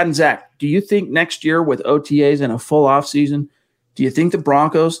 Hey, Chad and Zach, do you think next year with OTAs and a full offseason, do you think the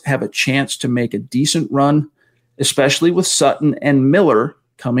Broncos have a chance to make a decent run, especially with Sutton and Miller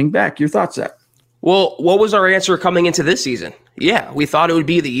coming back? Your thoughts, Zach? Well, what was our answer coming into this season? Yeah, we thought it would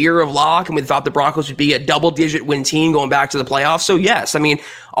be the year of Locke, and we thought the Broncos would be a double-digit win team going back to the playoffs. So, yes, I mean,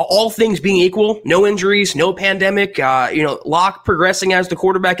 all things being equal, no injuries, no pandemic, Locke progressing as the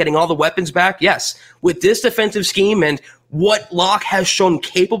quarterback, getting all the weapons back, yes. With this defensive scheme and what Locke has shown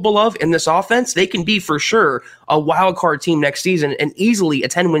capable of in this offense, they can be for sure a wild card team next season and easily a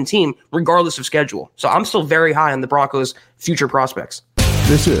 10-win team regardless of schedule. So I'm still very high on the Broncos' future prospects.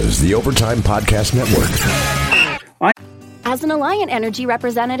 This is the Overtime Podcast Network. As an Alliant Energy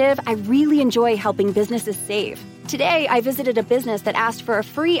representative, I really enjoy helping businesses save. Today, I visited a business that asked for a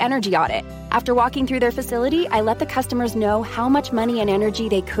free energy audit. After walking through their facility, I let the customers know how much money and energy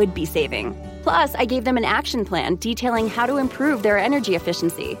they could be saving. Plus, I gave them an action plan detailing how to improve their energy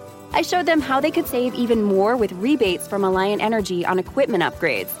efficiency. I showed them how they could save even more with rebates from Alliant Energy on equipment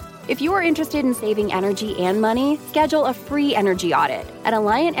upgrades. If you are interested in saving energy and money, schedule a free energy audit at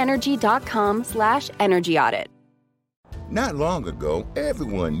alliantenergy.com/energy audit. Not long ago,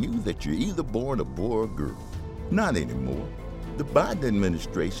 everyone knew that you're either born a boy or girl. Not anymore. The Biden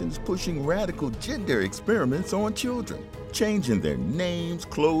administration is pushing radical gender experiments on children, changing their names,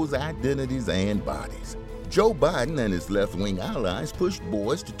 clothes, identities, and bodies. Joe Biden and his left-wing allies pushed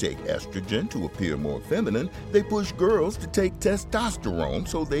boys to take estrogen to appear more feminine. They push girls to take testosterone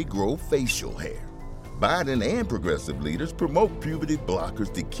so they grow facial hair. Biden and progressive leaders promote puberty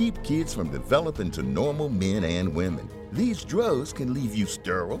blockers to keep kids from developing to normal men and women. These drugs can leave you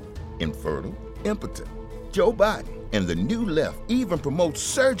sterile, infertile, impotent. Joe Biden and the new left even promote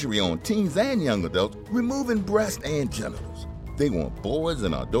surgery on teens and young adults, removing breasts and genitals. They want boys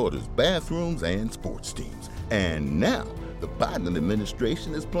in our daughters' bathrooms and sports teams. And now, the Biden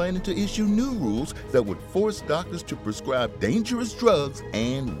administration is planning to issue new rules that would force doctors to prescribe dangerous drugs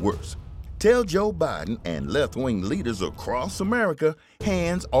and worse. Tell Joe Biden and left-wing leaders across America,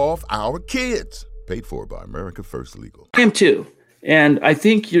 hands off our kids. Paid for by America First Legal. I am too. And I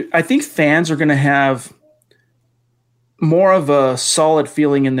think fans are going to have more of a solid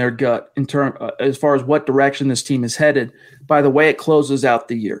feeling in their gut as far as what direction this team is headed by the way it closes out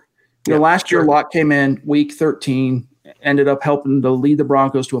the year. Last year, Locke came in week 13, ended up helping to lead the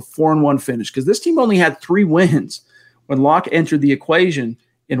Broncos to a 4-1 finish because this team only had 3 wins when Locke entered the equation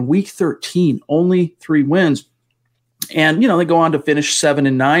in week 13, only 3 wins. And, they go on to finish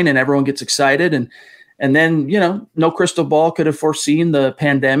 7-9 and everyone gets excited. And then, no crystal ball could have foreseen the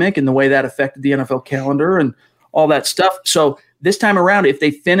pandemic and the way that affected the NFL calendar and all that stuff. So this time around, if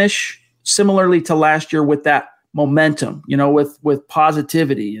they finish similarly to last year with that momentum, with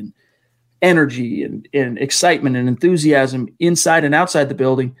positivity and energy and excitement and enthusiasm inside and outside the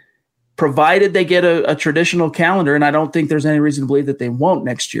building, provided they get a traditional calendar, and I don't think there's any reason to believe that they won't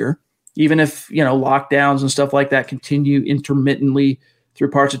next year, even if, lockdowns and stuff like that continue intermittently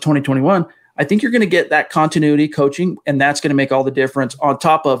through parts of 2021, I think you're going to get that continuity coaching, and that's going to make all the difference on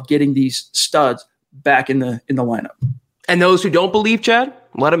top of getting these studs back in the lineup. And those who don't believe, Chad,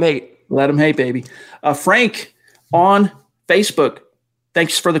 let them hate. Let them hate, baby. Frank on Facebook.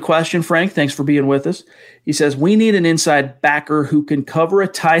 Thanks for the question, Frank. Thanks for being with us. He says, we need an inside backer who can cover a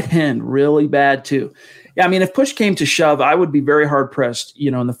tight end really bad too. Yeah, I mean, if push came to shove, I would be very hard pressed,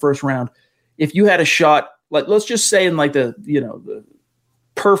 in the first round. If you had a shot, like let's just say in like the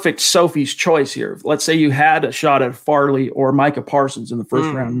perfect Sophie's choice here. Let's say you had a shot at Farley or Micah Parsons in the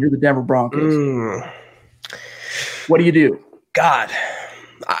first round. You're the Denver Broncos. What do you do? God,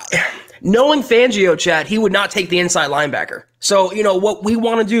 knowing Fangio, Chad, he would not take the inside linebacker. So, what we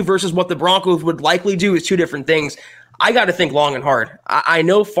want to do versus what the Broncos would likely do is two different things. I got to think long and hard. I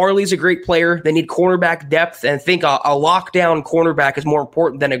know Farley's a great player. They need cornerback depth, and think a lockdown cornerback is more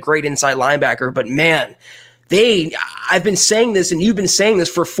important than a great inside linebacker. But man, I've been saying this, and you've been saying this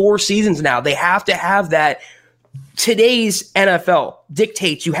for 4 seasons now. They have to have that. Today's NFL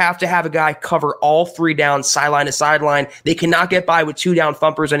dictates you have to have a guy cover all 3 downs, sideline to sideline. They cannot get by with 2 down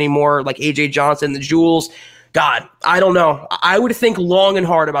thumpers anymore, like A.J. Johnson, the Jewels. God, I don't know. I would think long and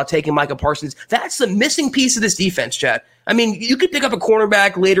hard about taking Micah Parsons. That's the missing piece of this defense, Chad. I mean, you could pick up a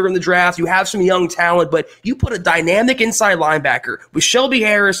cornerback later in the draft. You have some young talent, but you put a dynamic inside linebacker with Shelby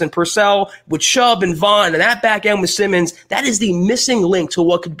Harris and Purcell, with Chubb and Vaughn, and that back end with Simmons. That is the missing link to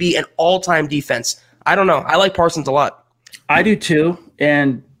what could be an all-time defense. I don't know. I like Parsons a lot. I do too,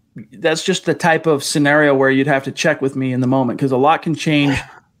 and that's just the type of scenario where you'd have to check with me in the moment because a lot can change.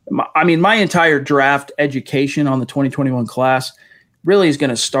 I mean, my entire draft education on the 2021 class really is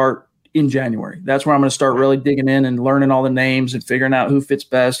going to start in January. That's where I'm going to start really digging in and learning all the names and figuring out who fits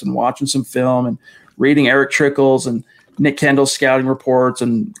best and watching some film and reading Eric Trickles and Nick Kendall's scouting reports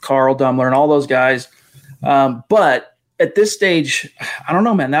and Carl Dummler and all those guys. But at this stage, I don't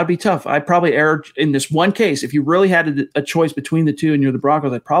know, man, that'd be tough. I'd probably err in this one case. If you really had a choice between the two and you're the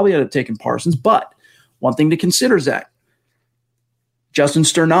Broncos, I'd probably end up taking Parsons. But one thing to consider, Zach, Justin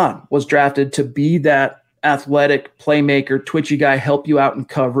Sternad was drafted to be that athletic playmaker, twitchy guy, help you out in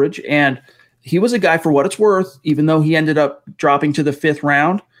coverage. And he was a guy, for what it's worth, even though he ended up dropping to the 5th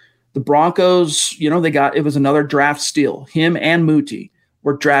round, the Broncos, it was another draft steal. Him and Muti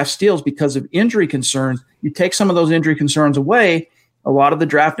were draft steals because of injury concerns. You take some of those injury concerns away, a lot of the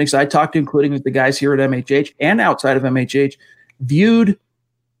draft nicks I talked to, including with the guys here at MHH and outside of MHH, viewed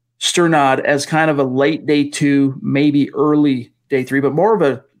Sternad as kind of a late day 2, maybe early day 3, but more of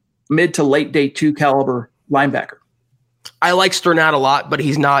a mid to late day 2 caliber linebacker. I like Sternad a lot, but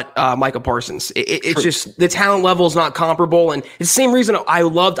he's not Micah Parsons. It's just the talent level is not comparable. And it's the same reason I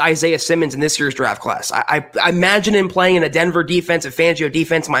loved Isaiah Simmons in this year's draft class. I imagine him playing in a Denver defense, a Fangio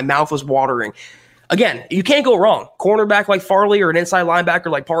defense. My mouth was watering. Again, you can't go wrong. Cornerback like Farley or an inside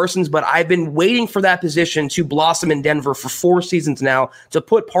linebacker like Parsons, but I've been waiting for that position to blossom in Denver for 4 seasons now. To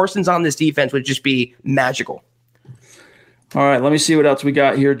put Parsons on this defense would just be magical. All right, let me see what else we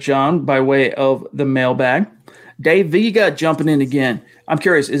got here, John, by way of the mailbag. Dave Vega jumping in again. I'm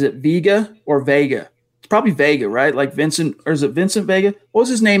curious, is it Vega or Vega? It's probably Vega, right? Like Vincent, or is it Vincent Vega? What was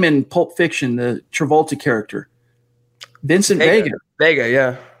his name in Pulp Fiction, the Travolta character? Vincent Vega. Vega,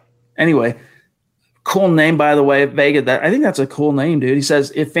 yeah. Anyway, cool name, by the way, Vega. I think that's a cool name, dude. He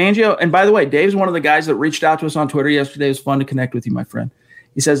says, if Fangio, and by the way, Dave's one of the guys that reached out to us on Twitter yesterday. It was fun to connect with you, my friend.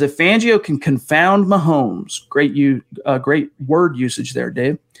 He says, if Fangio can confound Mahomes, great word usage there,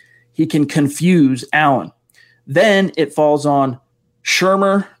 Dave, he can confuse Allen. Then it falls on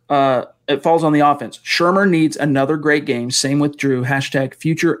Shurmur. It falls on the offense. Shurmur needs another great game. Same with Drew. #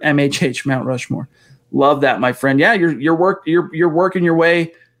 future MHH Mount Rushmore. Love that, my friend. Yeah, you're working your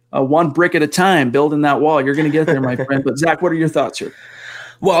way one brick at a time, building that wall. You're going to get there, my friend. But Zach, what are your thoughts here?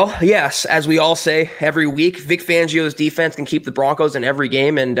 Well, yes, as we all say every week, Vic Fangio's defense can keep the Broncos in every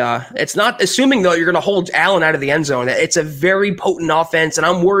game. And it's not assuming, though, you're going to hold Allen out of the end zone. It's a very potent offense. And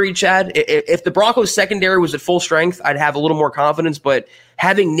I'm worried, Chad, if the Broncos secondary was at full strength, I'd have a little more confidence. But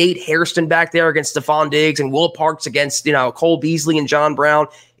having Nate Hairston back there against Stephon Diggs and Will Parks against Cole Beasley and John Brown,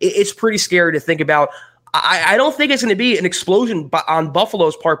 it's pretty scary to think about. I don't think it's going to be an explosion on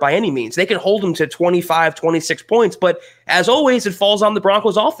Buffalo's part by any means. They can hold them to 25, 26 points, but as always, it falls on the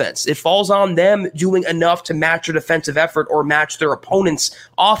Broncos offense. It falls on them doing enough to match their defensive effort or match their opponent's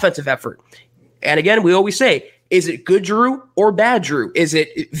offensive effort. And again, we always say, Is it good Drew or bad Drew? Is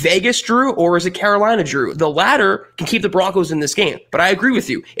it Vegas Drew or is it Carolina Drew? The latter can keep the Broncos in this game. But I agree with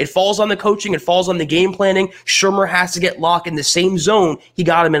you. It falls on the coaching. It falls on the game planning. Shermer has to get Locke in the same zone he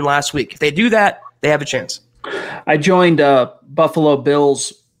got him in last week. If they do that, they have a chance. I joined Buffalo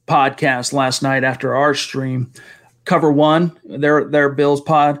Bills podcast last night after our stream, Cover One, their Bills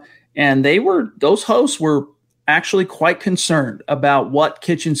pod, and those hosts were actually quite concerned about what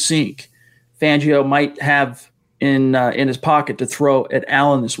kitchen sink Fangio might have in his pocket to throw at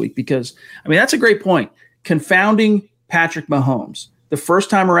Allen this week, because that's a great point. Confounding Patrick Mahomes. The first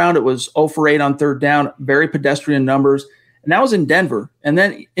time around, it was 0 for 8 on third down, very pedestrian numbers, and that was in Denver. And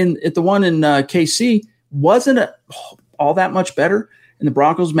then at the one in KC wasn't all that much better. And the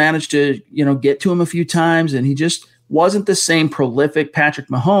Broncos managed to, get to him a few times, and he just wasn't the same prolific Patrick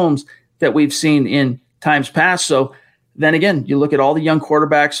Mahomes that we've seen in times past. So then again, you look at all the young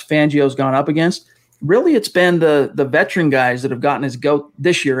quarterbacks Fangio's gone up against. Really, it's been the veteran guys that have gotten his goat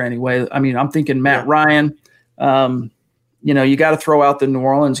this year anyway. I'm thinking Matt Ryan. You got to throw out the New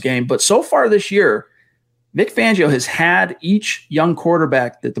Orleans game. But so far this year, Vic Fangio has had each young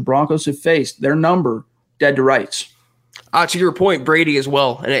quarterback that the Broncos have faced, their number dead to rights. To your point, Brady as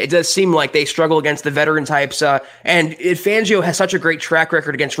well. And it does seem like they struggle against the veteran types. And Fangio has such a great track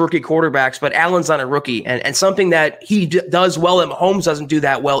record against rookie quarterbacks, but Allen's not a rookie. And something that he does well and Mahomes doesn't do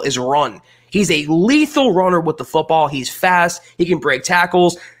that well is run. He's a lethal runner with the football. He's fast. He can break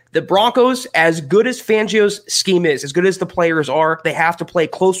tackles. The Broncos, as good as Fangio's scheme is, as good as the players are, they have to play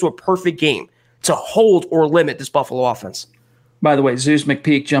close to a perfect game to hold or limit this Buffalo offense. By the way, Zeus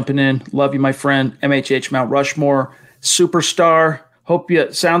McPeak jumping in. Love you, my friend. MHH Mount Rushmore. Superstar.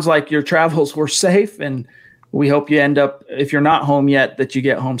 Sounds like your travels were safe, and we hope you end up, if you're not home yet, that you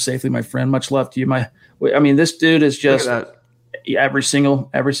get home safely, my friend. Much love to you. This dude is just every single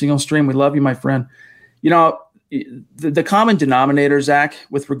stream. We love you, my friend. The common denominator, Zach,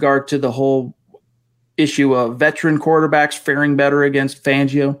 with regard to the whole issue of veteran quarterbacks faring better against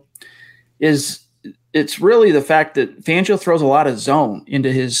Fangio it's really the fact that Fangio throws a lot of zone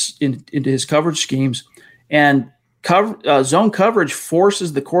into his coverage schemes, and zone coverage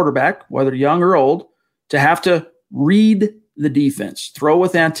forces the quarterback, whether young or old, to have to read the defense, throw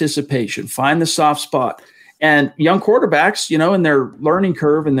with anticipation, find the soft spot. And young quarterbacks, in their learning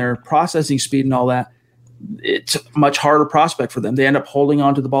curve and their processing speed and all that, it's a much harder prospect for them. They end up holding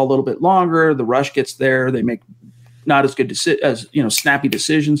on to the ball a little bit longer. The rush gets there. They make not as good snappy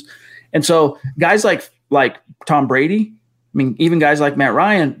decisions. And so guys like Tom Brady, even guys like Matt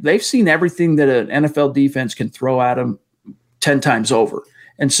Ryan, they've seen everything that an NFL defense can throw at them 10 times over.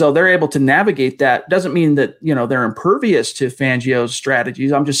 And so they're able to navigate that. Doesn't mean that, they're impervious to Fangio's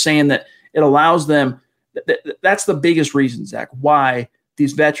strategies. I'm just saying that it allows them. That's the biggest reason, Zach, why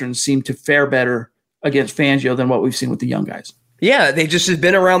these veterans seem to fare better against Fangio than what we've seen with the young guys. Yeah, they just have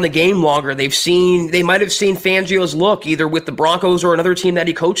been around the game longer. They might have seen Fangio's look either with the Broncos or another team that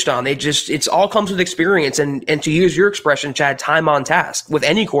he coached on. It's all comes with experience. And to use your expression, Chad, time on task with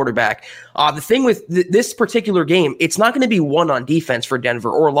any quarterback. The thing with this particular game, it's not going to be won on defense for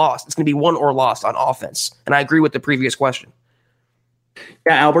Denver or lost. It's going to be won or lost on offense. And I agree with the previous question.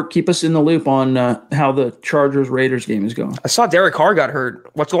 Yeah, Albert, keep us in the loop on how the Chargers-Raiders game is going. I saw Derek Carr got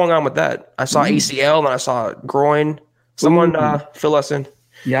hurt. What's going on with that? I saw ACL and I saw groin. Someone fill us in.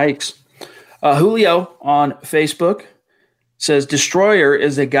 Yikes. Julio on Facebook says, Destroyer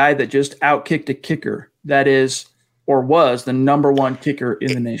is a guy that just outkicked a kicker that is or was the number one kicker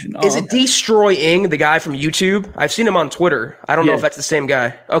in the nation. Is it Destroying, the guy from YouTube? I've seen him on Twitter. I don't know if that's the same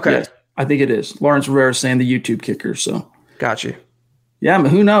guy. Okay. Yes, I think it is. Lawrence Rivera is saying the YouTube kicker. So got you. Yeah,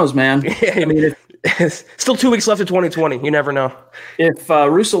 but who knows, man? It's still 2 weeks left of 2020. You never know. If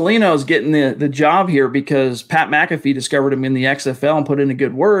Russolino is getting the job here because Pat McAfee discovered him in the XFL and put in a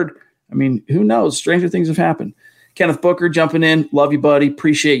good word, who knows? Stranger things have happened. Kenneth Booker jumping in. Love you, buddy.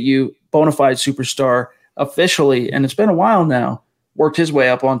 Appreciate you. Bonafide superstar officially, and it's been a while now, worked his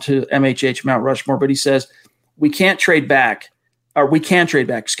way up onto MHH Mount Rushmore, but he says, we can trade back,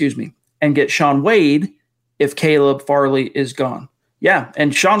 and get Sean Wade if Caleb Farley is gone. Yeah,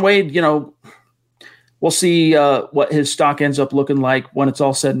 and Sean Wade, we'll see what his stock ends up looking like when it's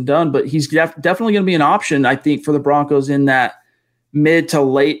all said and done. But he's definitely going to be an option, I think, for the Broncos in that mid to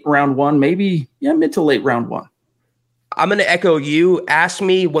late round one, maybe, mid to late round one. I'm going to echo you. Ask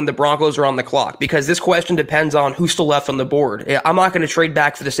me when the Broncos are on the clock, because this question depends on who's still left on the board. I'm not going to trade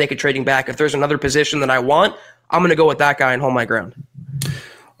back for the sake of trading back. If there's another position that I want, I'm going to go with that guy and hold my ground.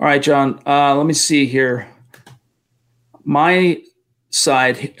 All right, John, let me see here. My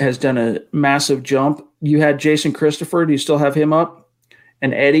side has done a massive jump. You had Jason Christopher. Do you still have him up?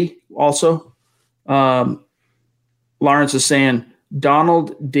 And Eddie also. Lawrence is saying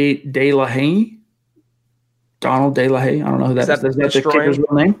Donald De La Haye. Donald De La Haye. I don't know who that is. Is that the kicker's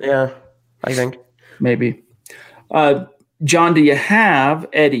real name? Yeah, I think. Maybe. John, do you have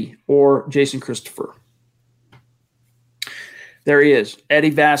Eddie or Jason Christopher? There he is.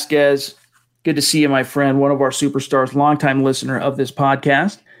 Eddie Vasquez. Good to see you, my friend. One of our superstars, longtime listener of this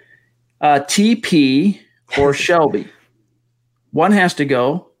podcast. TP or Shelby? One has to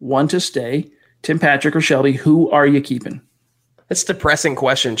go, one to stay. Tim Patrick or Shelby, who are you keeping? That's a depressing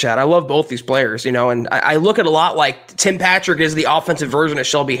question, Chad. I love both these players, and I look at a lot like Tim Patrick is the offensive version of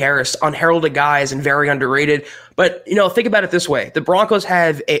Shelby Harris, unheralded guys and very underrated. But, think about it this way. The Broncos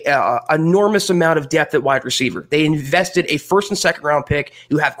have an enormous amount of depth at wide receiver. They invested a first and second round pick.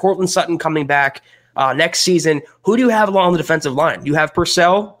 You have Courtland Sutton coming back next season. Who do you have along the defensive line? You have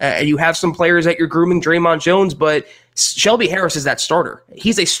Purcell, and you have some players that you're grooming, Draymond Jones, but Shelby Harris is that starter.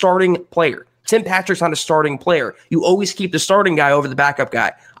 He's a starting player. Tim Patrick's not a starting player. You always keep the starting guy over the backup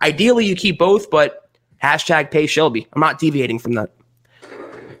guy. Ideally, you keep both, but #pay Shelby. I'm not deviating from that.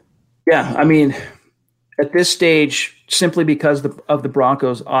 Yeah, I mean, at this stage, simply because of the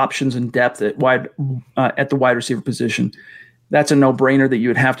Broncos' options and depth at the wide receiver position, that's a no-brainer that you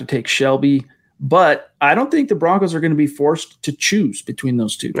would have to take Shelby. But I don't think the Broncos are going to be forced to choose between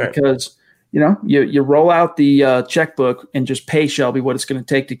those two because, you roll out the checkbook and just pay Shelby what it's going to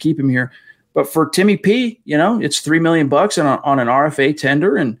take to keep him here. But for Timmy P, it's $3 million on an RFA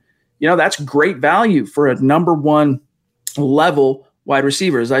tender. And, that's great value for a number one level wide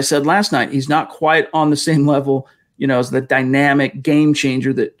receiver. As I said last night, he's not quite on the same level, as the dynamic game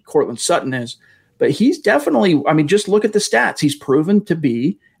changer that Courtland Sutton is. But he's definitely, just look at the stats. He's proven to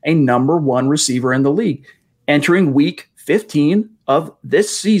be a number one receiver in the league. Entering week 15 of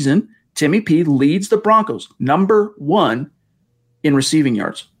this season, Timmy P leads the Broncos, number one in receiving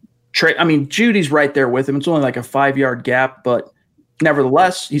yards. Judy's right there with him. It's only like a 5-yard gap, but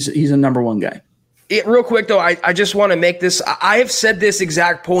nevertheless, he's a number one guy. Real quick, though, I just want to make this. I have said this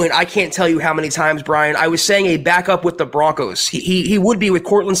exact point. I can't tell you how many times, Brian. I was saying a backup with the Broncos. He would be with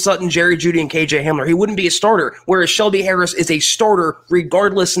Courtland Sutton, Jerry Jeudy, and KJ Hamler. He wouldn't be a starter, whereas Shelby Harris is a starter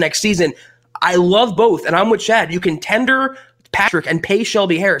regardless next season. I love both, and I'm with Chad. You can tender Patrick and pay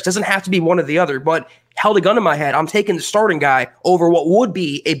Shelby Harris. Doesn't have to be one or the other, but held a gun in my head. I'm taking the starting guy over what would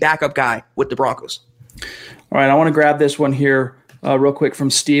be a backup guy with the Broncos. All right, I want to grab this one here real quick from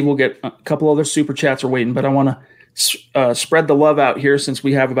Steve. We'll get a couple other super chats are waiting, but I want to spread the love out here since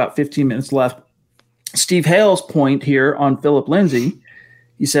we have about 15 minutes left. Steve Hale's point here on Philip Lindsay.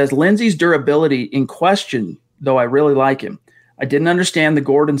 He says, Lindsay's durability in question, though I really like him. I didn't understand the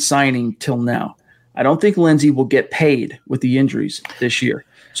Gordon signing till now. I don't think Lindsay will get paid with the injuries this year.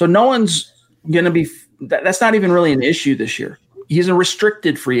 So no one's going to be – that's not even really an issue this year. He's a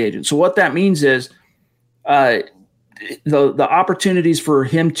restricted free agent. So what that means is the opportunities for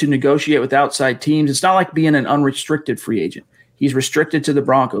him to negotiate with outside teams, it's not like being an unrestricted free agent. He's restricted to the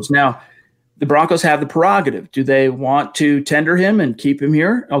Broncos. Now, the Broncos have the prerogative. Do they want to tender him and keep him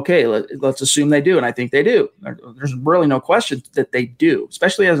here? Okay, let's assume they do, and I think they do. There's really no question that they do,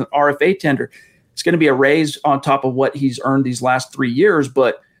 especially as an RFA tender. It's going to be a raise on top of what he's earned these last 3 years,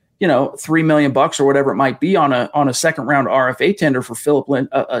 but $3 million or whatever it might be on a second round RFA tender for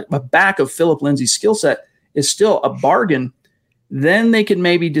a back of Philip Lindsay's skill set is still a bargain. Then they can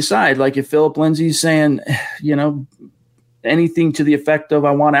maybe decide, like if Philip Lindsay's saying, anything to the effect of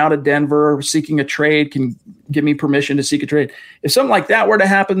I want out of Denver, seeking a trade, can give me permission to seek a trade. If something like that were to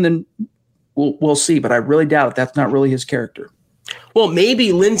happen, then we'll see. But I really doubt it. That's not really his character. Well,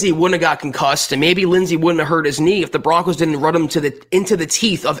 maybe Lindsay wouldn't have got concussed, and maybe Lindsay wouldn't have hurt his knee if the Broncos didn't run him into the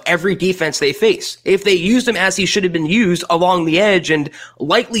teeth of every defense they face. If they used him as he should have been used along the edge and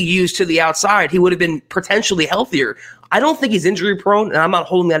likely used to the outside, he would have been potentially healthier. I don't think he's injury prone, and I'm not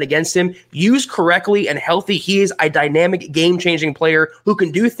holding that against him. Used correctly and healthy, he is a dynamic, game-changing player who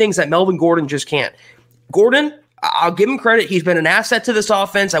can do things that Melvin Gordon just can't. Gordon, I'll give him credit. He's been an asset to this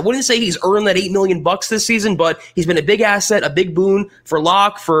offense. I wouldn't say he's earned that $8 million this season, but he's been a big asset, a big boon for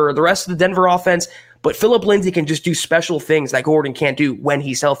Locke, for the rest of the Denver offense. But Philip Lindsay can just do special things that Gordon can't do when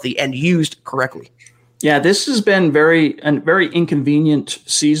he's healthy and used correctly. Yeah, this has been a very inconvenient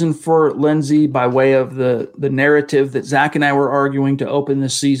season for Lindsay by way of the narrative that Zach and I were arguing to open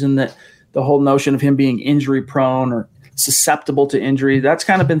this season, that the whole notion of him being injury prone or susceptible to injury, that's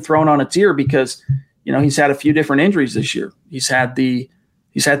kind of been thrown on its ear because he's had a few different injuries this year. He's had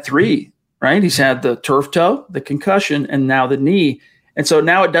three, right? He's had the turf toe, the concussion, and now the knee. And so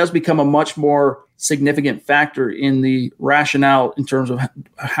now it does become a much more significant factor in the rationale in terms of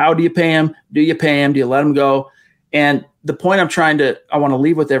how do you pay him? Do you pay him? Do you let him go? And the point I want to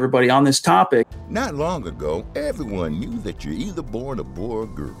leave with everybody on this topic. Not long ago, everyone knew that you're either born a boy or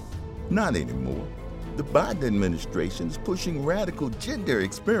girl. Not anymore. The Biden administration is pushing radical gender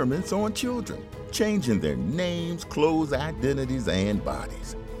experiments on children, changing their names, clothes, identities, and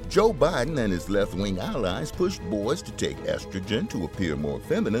bodies. Joe Biden and his left-wing allies push boys to take estrogen to appear more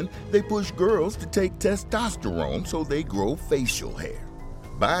feminine. They push girls to take testosterone so they grow facial hair.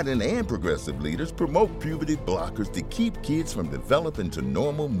 Biden and progressive leaders promote puberty blockers to keep kids from developing to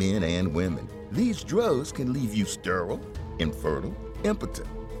normal men and women. These drugs can leave you sterile, infertile, impotent.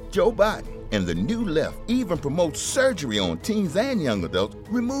 Joe Biden and the new left even promote surgery on teens and young adults,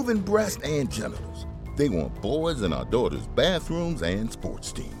 removing breasts and genitals. They want boys in our daughters' bathrooms and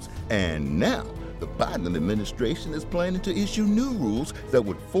sports teams. And now, the Biden administration is planning to issue new rules that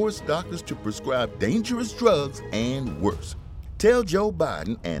would force doctors to prescribe dangerous drugs and worse. Tell Joe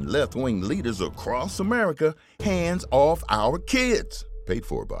Biden and left-wing leaders across America, hands off our kids. Paid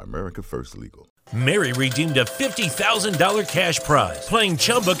for by America First Legal. Mary redeemed a $50,000 cash prize playing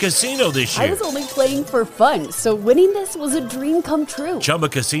Chumba Casino this year. I was only playing for fun, so winning this was a dream come true. Chumba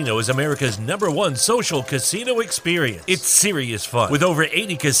Casino is America's #1 social casino experience. It's serious fun. With over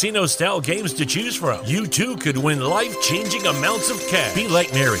 80 casino-style games to choose from, you too could win life-changing amounts of cash. Be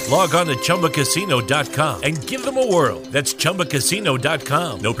like Mary. Log on to ChumbaCasino.com and give them a whirl. That's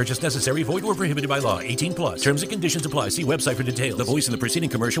ChumbaCasino.com. No purchase necessary. Void or prohibited by law. 18+. Terms and conditions apply. See website for details. The voice in the preceding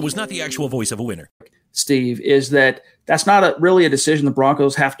commercial was not the actual voice of a winner. Steve, is that's not really a decision the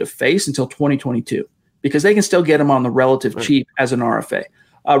Broncos have to face until 2022 because they can still get him on the relative cheap as an RFA.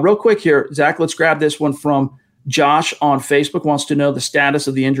 Real quick here, Zach, let's grab this one from Josh on Facebook. Wants to know the status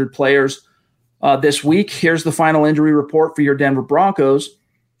of the injured players this week. Here's the final injury report for your Denver Broncos.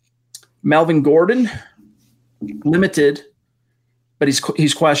 Melvin Gordon, limited, but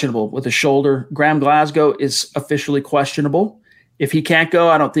he's questionable with a shoulder. Graham Glasgow is officially questionable. If he can't go,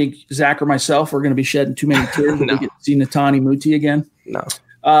 I don't think Zach or myself are going to be shedding too many tears when we get to see Netani Muti again. No.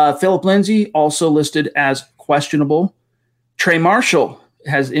 Philip Lindsay also listed as questionable. Trey Marshall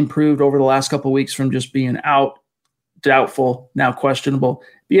has improved over the last couple of weeks from just being out, doubtful, now questionable.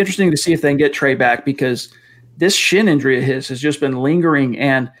 Be interesting to see if they can get Trey back because this shin injury of his has just been lingering.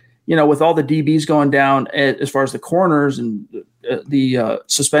 And, with all the DBs going down as far as the corners and the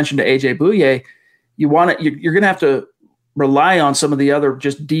suspension to AJ Bouye, you're going to have to rely on some of the other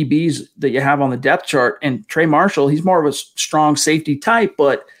just DBs that you have on the depth chart. And Trey Marshall, he's more of a strong safety type,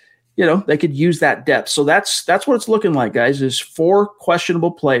 but they could use that depth. So that's what it's looking like, guys, is 4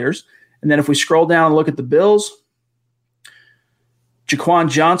 questionable players. And then if we scroll down and look at the Bills, Jaquan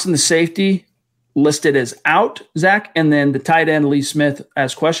Johnson, the safety, listed as out, Zach, and then the tight end Lee Smith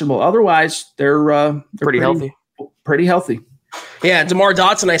as questionable. Otherwise, they're pretty healthy. Pretty healthy. Yeah, DeMar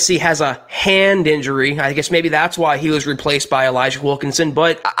Dotson, I see, has a hand injury. I guess maybe that's why he was replaced by Elijah Wilkinson.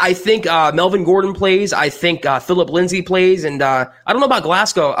 But I think Melvin Gordon plays. I think Philip Lindsay plays. And I don't know about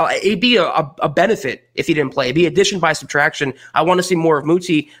Glasgow. It'd be a benefit if he didn't play. It'd be addition by subtraction. I want to see more of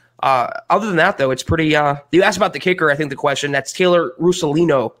Muti. Other than that, though, it's pretty you asked about the kicker, I think the question. That's Taylor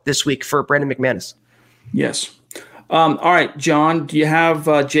Russolino this week for Brandon McManus. Yes. All right, John, do you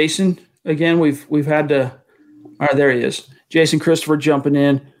have Jason again? We've had to – all right, there he is. Jason Christopher jumping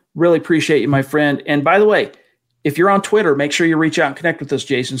in. Really appreciate you, my friend. And by the way, if you're on Twitter, make sure you reach out and connect with us,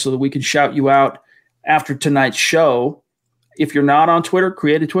 Jason, so that we can shout you out after tonight's show. If you're not on Twitter,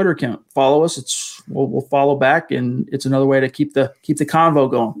 create a Twitter account. Follow us. We'll follow back, and it's another way to keep the convo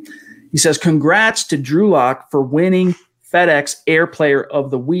going. He says, congrats to Drew Lock for winning FedEx Air Player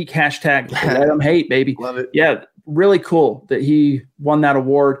of the Week. Hashtag let him hate, baby. Love it. Yeah, really cool that he won that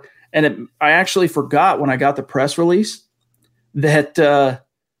award. And I actually forgot when I got the press release that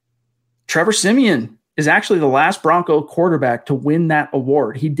Trevor Siemian is actually the last Bronco quarterback to win that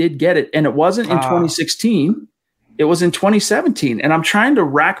award. He did get it, and it wasn't in 2016. It was in 2017, and I'm trying to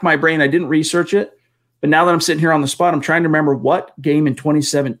rack my brain. I didn't research it, but now that I'm sitting here on the spot, I'm trying to remember what game in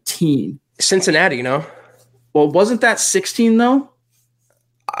 2017. Cincinnati, Well, wasn't that 16, though?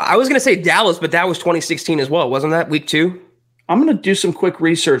 I was going to say Dallas, but that was 2016 as well. Wasn't that week 2? I'm going to do some quick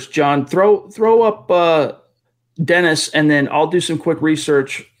research, John. Throw up Dennis, and then I'll do some quick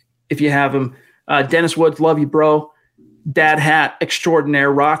research if you have him. Dennis Woods, love you, bro. Dad Hat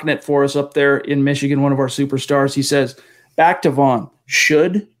extraordinaire, rocking it for us up there in Michigan, one of our superstars. He says, back to Vaughn.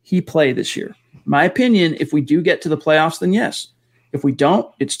 Should he play this year? My opinion, if we do get to the playoffs, then yes. If we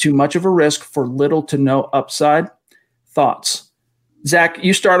don't, it's too much of a risk for little to no upside. Thoughts? Zach,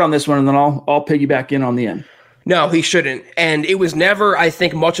 you start on this one, and then I'll piggyback in on the end. No, he shouldn't. And it was never, I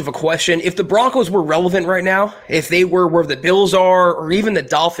think, much of a question. If the Broncos were relevant right now, if they were where the Bills are, or even the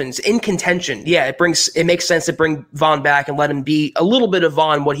Dolphins in contention, yeah, it makes sense to bring Von back and let him be a little bit of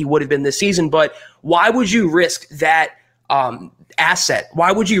Von what he would have been this season. But why would you risk that asset?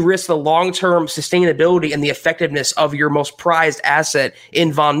 Why would you risk the long-term sustainability and the effectiveness of your most prized asset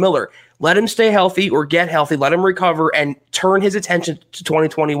in Von Miller? Let him stay healthy or get healthy. Let him recover and turn his attention to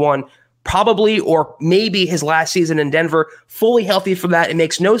 2021. Probably or maybe his last season in Denver, fully healthy from that. It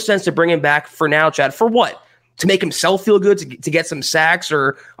makes no sense to bring him back for now, Chad. For what? To make himself feel good, to get some sacks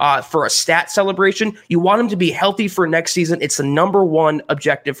or for a stat celebration? You want him to be healthy for next season. It's the number one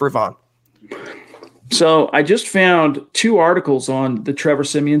objective for Von. So I just found 2 articles on the Trevor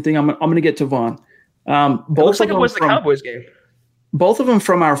Siemian thing. I'm going to get to Von. It looks like it was the Cowboys game. Both of them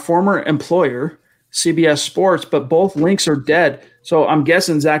from our former employer, CBS Sports, but both links are dead. So I'm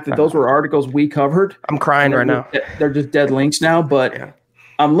guessing, Zach, that those were articles we covered. I'm crying right now. They're just dead links now. But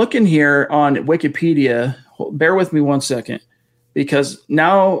I'm looking here on Wikipedia. Bear with me one second, because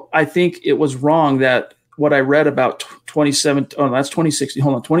now I think it was wrong that what I read about 2017. Oh, that's 2016.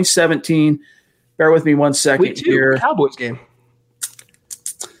 Hold on, 2017. Bear with me one second here. Cowboys game.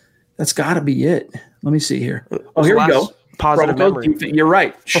 That's got to be it. Let me see here. Oh, here we go. Positive memory. You're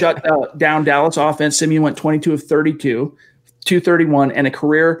right. Shut down Dallas offense. Simeon went 22 of 32, 231, and a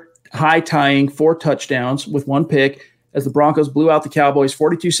career high tying 4 touchdowns with 1 pick as the Broncos blew out the Cowboys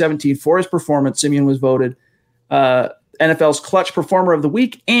 42-17. For his performance, Simeon was voted NFL's clutch performer of the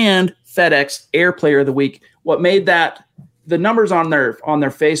week and FedEx Air Player of the Week. What made that, the numbers on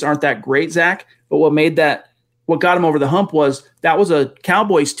their face aren't that great, Zach, but what got him over the hump was that was a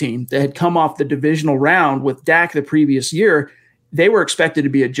Cowboys team that had come off the divisional round with Dak the previous year. They were expected to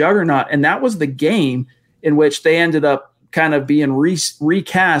be a juggernaut, and that was the game in which they ended up kind of being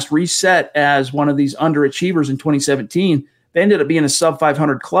reset as one of these underachievers in 2017. They ended up being a sub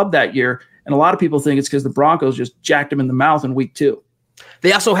 500 club that year, and a lot of people think it's because the Broncos just jacked them in the mouth in week 2.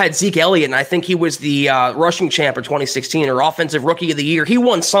 They also had Zeke Elliott, and I think he was the rushing champ in 2016 or offensive rookie of the year. He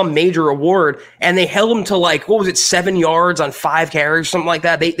won some major award, and they held him to 7 yards on 5 carries, something like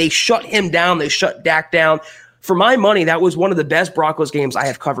that. They shut him down. They shut Dak down. For my money, that was one of the best Broncos games I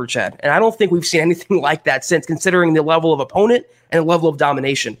have covered, Chad. And I don't think we've seen anything like that since, considering the level of opponent and the level of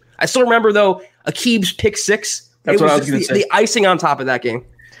domination. I still remember, though, Aqib's pick 6. That's what I was going to say. The icing on top of that game.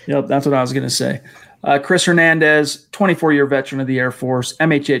 Yep, that's what I was going to say. Chris Hernandez, 24-year veteran of the Air Force,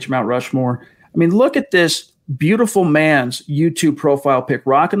 MHH Mount Rushmore. I mean, look at this beautiful man's YouTube profile pic,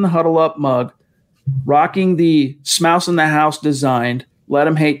 rocking the Huddle Up mug, rocking the Smouse in the House designed, Let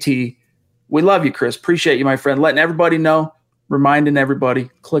Him Hate T. We love you, Chris. Appreciate you, my friend. Letting everybody know, reminding everybody,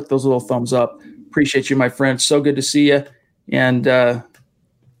 click those little thumbs up. Appreciate you, my friend. So good to see you, and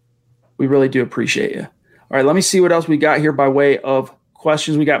we really do appreciate you. All right, let me see what else we got here by way of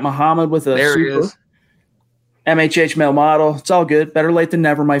questions. We got Muhammad with a super MHH male model. It's all good. Better late than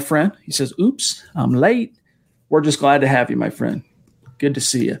never, my friend. He says, oops, I'm late. We're just glad to have you, my friend. Good to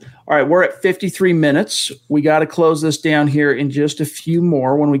see you. All right, we're at 53 minutes. We got to close this down here in just a few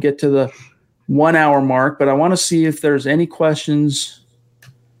more when we get to the 1 hour mark, but I want to see if there's any questions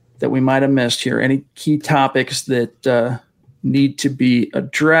that we might have missed here, any key topics that need to be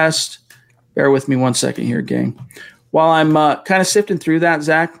addressed. Bear with me one second here, gang. While I'm kind of sifting through that,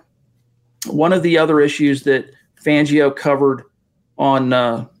 Zach, one of the other issues that Fangio covered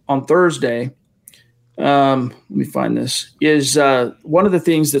on Thursday, let me find this, is one of the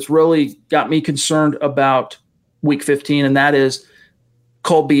things that's really got me concerned about Week 15, and that is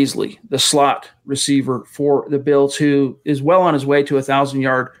Cole Beasley, the slot receiver for the Bills, who is well on his way to a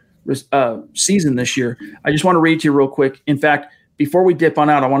 1,000-yard season this year. I just want to read to you real quick. In fact, before we dip on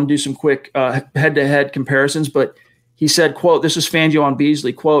out, I want to do some quick head-to-head comparisons, but he said, quote, this is Fangio on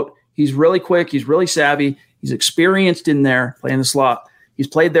Beasley, quote, he's really quick, he's really savvy, he's experienced in there playing the slot. He's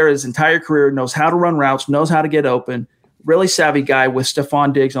played there his entire career, knows how to run routes, knows how to get open, really savvy guy with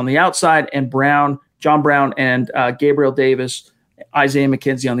Stephon Diggs on the outside and John Brown and Gabriel Davis, Isaiah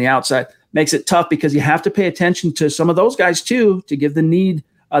McKenzie on the outside. Makes it tough because you have to pay attention to some of those guys too to give the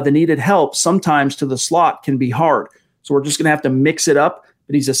needed help. Sometimes to the slot can be hard. So we're just going to have to mix it up.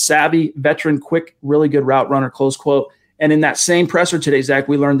 But he's a savvy, veteran, quick, really good route runner, close quote. And in that same presser today, Zach,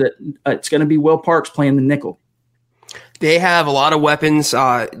 we learned that it's going to be Will Parks playing the nickel. They have a lot of weapons.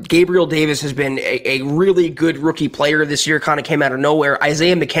 Gabriel Davis has been a really good rookie player this year, kind of came out of nowhere.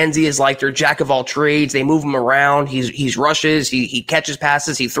 Isaiah McKenzie is like their jack of all trades. They move him around. He's rushes. He catches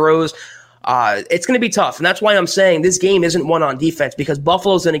passes. He throws. It's going to be tough. And that's why I'm saying this game isn't one on defense, because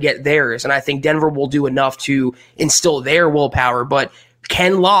Buffalo's going to get theirs. And I think Denver will do enough to instill their willpower. But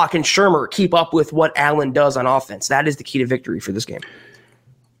Can Locke and Shurmur keep up with what Allen does on offense? That is the key to victory for this game.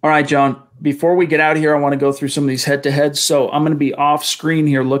 All right, John, before we get out of here, I want to go through some of these head-to-heads. So I'm going to be off screen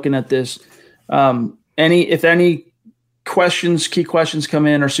here looking at this. If any key questions come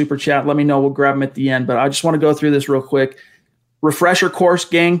in or super chat, let me know. We'll grab them at the end. But I just want to go through this real quick. Refresher course,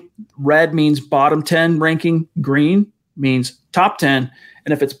 gang. Red means bottom 10 ranking. Green means top 10.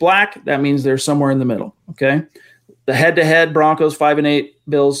 And if it's black, that means they're somewhere in the middle. Okay. The head-to-head, Broncos 5-8,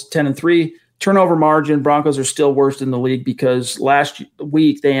 Bills 10-3. Turnover margin, Broncos are still worst in the league because last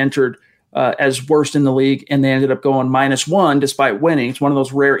week they entered as worst in the league, and they ended up going -1 despite winning. It's one of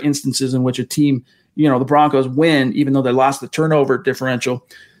those rare instances in which a team, the Broncos win even though they lost the turnover differential.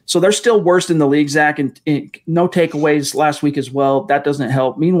 So they're still worst in the league, Zach, and no takeaways last week as well. That doesn't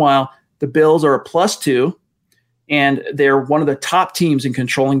help. Meanwhile, the Bills are a +2, and they're one of the top teams in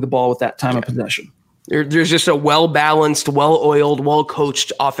controlling the ball with that time of possession. There's just a well-balanced, well-oiled,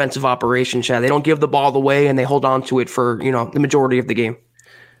 well-coached offensive operation, Chad. They don't give the ball away, and they hold on to it for the majority of the game.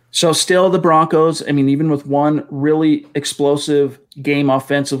 So still the Broncos, even with one really explosive game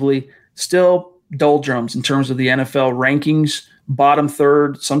offensively, still doldrums in terms of the NFL rankings, bottom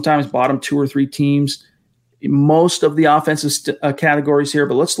third, sometimes bottom 2 or 3 teams, most of the offensive categories here.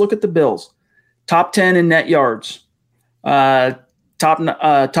 But let's look at the Bills. Top 10 in net yards,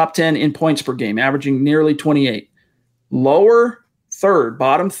 top 10 in points per game, averaging nearly 28. Lower third,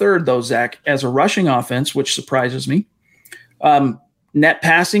 bottom third, though, Zach, as a rushing offense, which surprises me. Net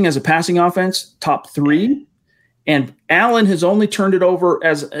passing as a passing offense, top 3. And Allen has only turned it over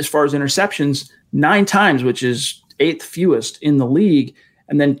as far as interceptions 9 times, which is 8th fewest in the league.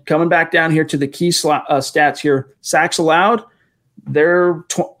 And then coming back down here to the key stats here, sacks allowed,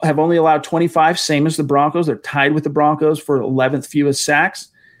 have only allowed 25, same as the Broncos. They're tied with the Broncos for 11th fewest sacks.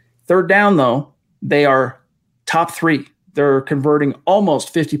 Third down, though, they are top 3. They're converting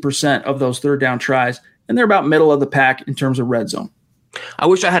almost 50% of those third down tries, and they're about middle of the pack in terms of red zone. I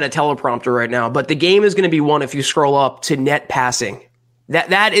wish I had a teleprompter right now, but the game is going to be won if you scroll up to net passing.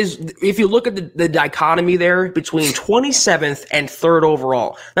 That is, if you look at the dichotomy there between 27th and 3rd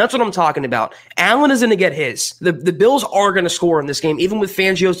overall, that's what I'm talking about. Allen is going to get his. The Bills are going to score in this game, even with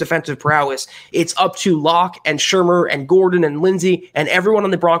Fangio's defensive prowess. It's up to Locke and Shurmur and Gordon and Lindsey and everyone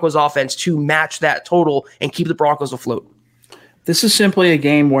on the Broncos offense to match that total and keep the Broncos afloat. This is simply a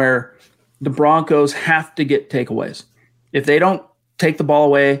game where the Broncos have to get takeaways. If they don't take the ball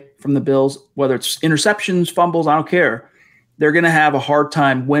away from the Bills, whether it's interceptions, fumbles, I don't care, they're going to have a hard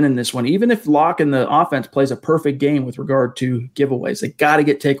time winning this one. Even if Locke and the offense plays a perfect game with regard to giveaways, they got to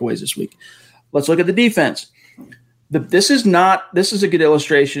get takeaways this week. Let's look at the defense. This is a good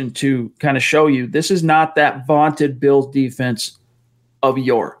illustration to kind of show you. This is not that vaunted Bills defense of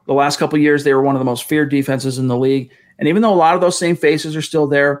yore. The last couple of years, they were one of the most feared defenses in the league. And even though a lot of those same faces are still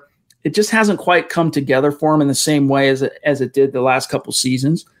there, it just hasn't quite come together for them in the same way as it did the last couple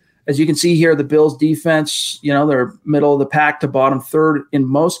seasons. As you can see here, the Bills defense, they're middle of the pack to bottom third in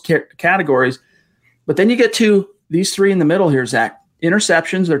most categories. But then you get to these 3 in the middle here, Zach.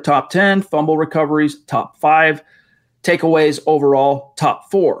 Interceptions, they're top 10. Fumble recoveries, top 5. Takeaways overall, top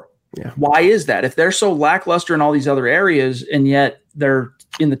 4. Yeah. Why is that? If they're so lackluster in all these other areas and yet they're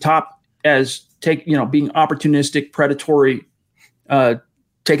in the top as being opportunistic, predatory,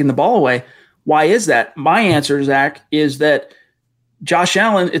 taking the ball away, why is that? My answer, Zach, is that Josh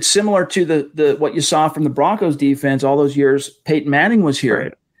Allen, it's similar to the what you saw from the Broncos defense all those years Peyton Manning was here.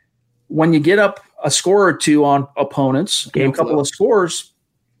 Right. When you get up a score or 2 on opponents, a couple of scores,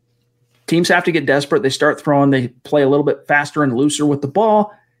 teams have to get desperate. They start throwing. They play a little bit faster and looser with the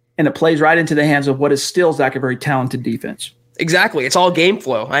ball, and it plays right into the hands of what is still, Zach, a very talented defense. Exactly. It's all game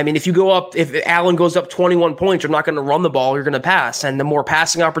flow. If Allen goes up 21 points, you're not going to run the ball, you're going to pass. And the more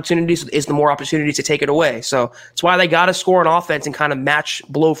passing opportunities is the more opportunities to take it away. So that's why they got to score on offense and kind of match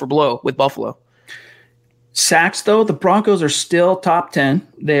blow for blow with Buffalo. Sacks, though, the Broncos are still top 10.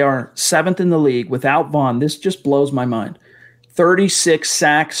 They are 7th in the league without Vaughn. This just blows my mind. 36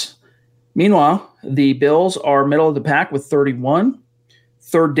 sacks. Meanwhile, the Bills are middle of the pack with 31.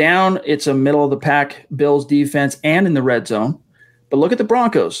 Third down, it's a middle-of-the-pack Bills defense and in the red zone. But look at the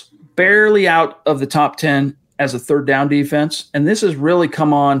Broncos, barely out of the top 10 as a third down defense. And this has really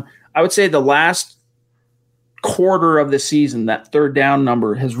come on, I would say the last quarter of the season, that third down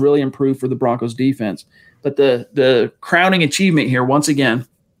number has really improved for the Broncos defense. But the crowning achievement here, once again,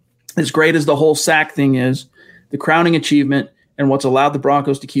 as great as the whole sack thing is, the crowning achievement and what's allowed the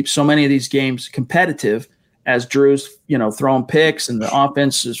Broncos to keep so many of these games competitive as Drew's, throwing picks and the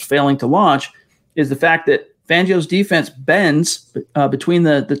offense is failing to launch, is the fact that Fangio's defense bends between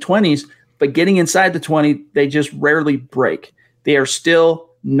the 20s, but getting inside the 20, they just rarely break. They are still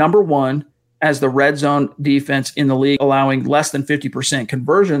number one as the red zone defense in the league, allowing less than 50%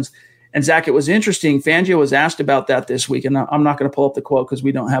 conversions. And Zach, it was interesting. Fangio was asked about that this week, and I'm not going to pull up the quote because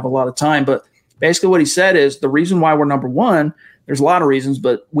we don't have a lot of time, but basically what he said is the reason why we're number one, there's a lot of reasons,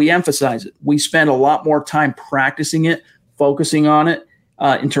 but we emphasize it. We spend a lot more time practicing it, focusing on it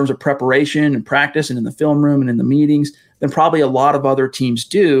in terms of preparation and practice and in the film room and in the meetings than probably a lot of other teams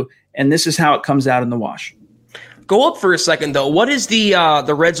do. And this is how it comes out in the wash. Go up for a second, though. What is the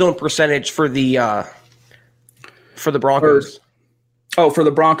red zone percentage for the Broncos? For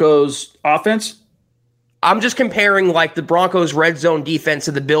the Broncos offense? I'm just comparing like the Broncos red zone defense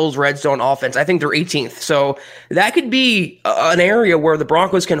to the Bills red zone offense. I think they're 18th. So that could be an area where the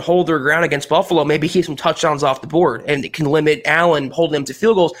Broncos can hold their ground against Buffalo, maybe keep some touchdowns off the board, and it can limit Allen, holding him to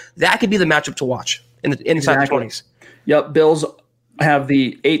field goals. That could be the matchup to watch inside the 20s. Yep. Bills have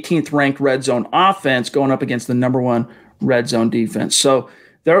the 18th ranked red zone offense going up against the number one red zone defense. So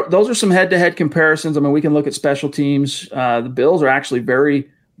those are some head-to-head comparisons. I mean, we can look at special teams. The Bills are actually very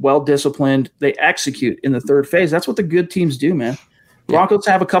well-disciplined. They execute in the third phase. That's what the good teams do, man. Broncos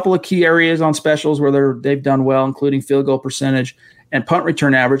have a couple of key areas on specials where they've done well, including field goal percentage and punt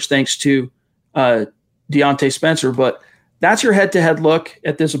return average, thanks to Deontay Spencer. But that's your head-to-head look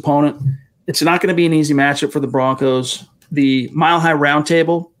at this opponent. It's not going to be an easy matchup for the Broncos. The Mile High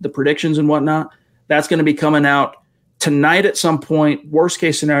Roundtable, the predictions and whatnot, that's going to be coming out tonight at some point. Worst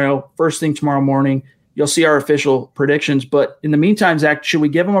case scenario, first thing tomorrow morning. You'll see our official predictions. But in the meantime, Zach, should we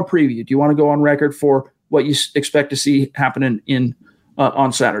give them a preview? Do you want to go on record for what you expect to see happening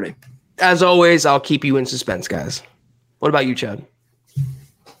on Saturday? As always, I'll keep you in suspense, guys. What about you, Chad?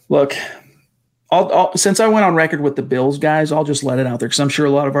 Look, since I went on record with the Bills, guys, I'll just let it out there because I'm sure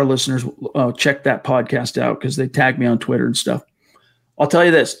a lot of our listeners check that podcast out because they tag me on Twitter and stuff. I'll tell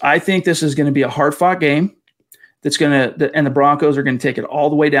you this. I think this is going to be a hard-fought game. And the Broncos are going to take it all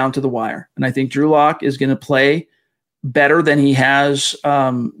the way down to the wire. And I think Drew Lock is going to play better than he has.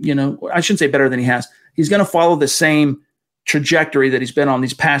 I shouldn't say better than he has. He's going to follow the same trajectory that he's been on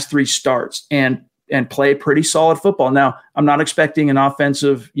these past three starts and play pretty solid football. Now, I'm not expecting an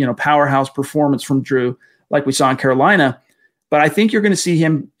offensive, powerhouse performance from Drew like we saw in Carolina, but I think you're going to see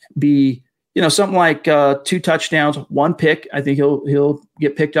him be, something like 2 touchdowns, 1 pick. I think he'll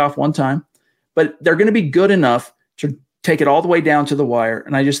get picked off one time. But they're going to be good enough to take it all the way down to the wire.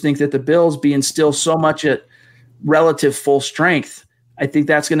 And I just think that the Bills being still so much at relative full strength, I think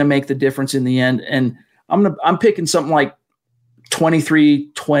that's going to make the difference in the end. And I'm picking something like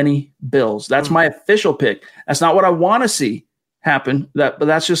 23-20 Bills. That's my official pick. That's not what I want to see happen. But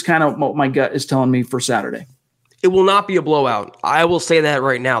that's just kind of what my gut is telling me for Saturday. It will not be a blowout. I will say that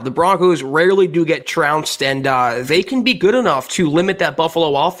right now. The Broncos rarely do get trounced, and they can be good enough to limit that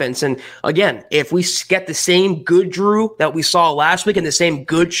Buffalo offense. And again, if we get the same good Drew that we saw last week and the same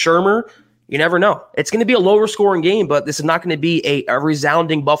good Shermer, you never know. It's going to be a lower scoring game, but this is not going to be a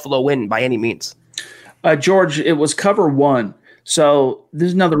resounding Buffalo win by any means. George, it was cover 1. So this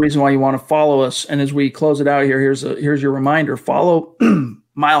is another reason why you want to follow us. And as we close it out here, here's your reminder. Follow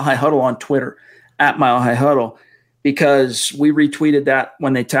Mile High Huddle on Twitter, at Mile High Huddle, because we retweeted that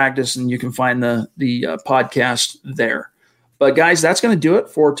when they tagged us, and you can find the podcast there. But guys, that's going to do it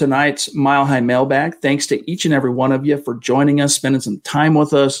for tonight's Mile High Mailbag. Thanks to each and every one of you for joining us, spending some time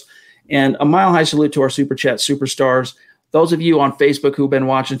with us, and a Mile High salute to our Super Chat superstars. Those of you on Facebook who've been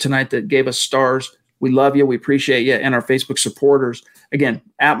watching tonight that gave us stars, we love you. We appreciate you, and our Facebook supporters. Again,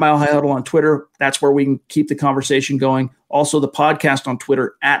 at Mile High Huddle on Twitter. That's where we can keep the conversation going. Also, the podcast on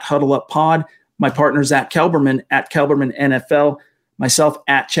Twitter, at Huddle Up Pod. My partner, Zach Kelberman, at Kelberman NFL. Myself,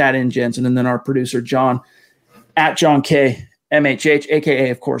 at Chad N. Jensen. And then our producer, John, at John K. MHH, a.k.a.,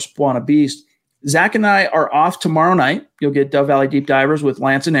 of course, Buona Beast. Zach and I are off tomorrow night. You'll get Dove Valley Deep Divers with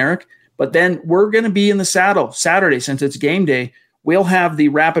Lance and Eric. But then we're going to be in the saddle Saturday since it's game day. We'll have the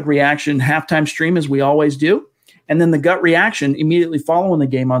rapid reaction halftime stream as we always do. And then the gut reaction immediately following the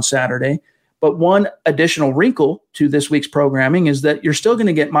game on Saturday. But one additional wrinkle to this week's programming is that you're still going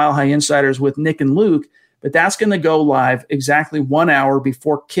to get Mile High Insiders with Nick and Luke, but that's going to go live exactly 1 hour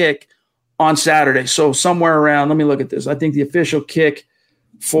before kick on Saturday. So somewhere around, let me look at this. I think the official kick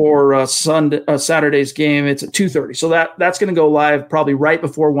for Saturday's game, it's at 2:30. So that's going to go live probably right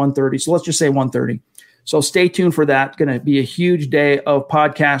before 1:30. So let's just say 1:30. So stay tuned for that. Going to be a huge day of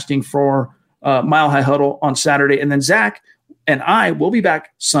podcasting for Mile High Huddle on Saturday. And then Zach and I will be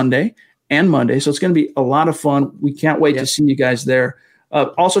back Sunday and Monday. So it's going to be a lot of fun. We can't wait to see you guys there.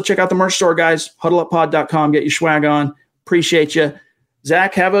 Also, check out the merch store, guys. HuddleUpPod.com. Get your swag on. Appreciate you.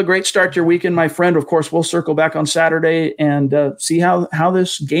 Zach, have a great start to your weekend, my friend. Of course, we'll circle back on Saturday and see how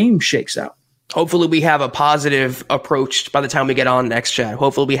this game shakes out. Hopefully we have a positive approach by the time we get on next, Chad.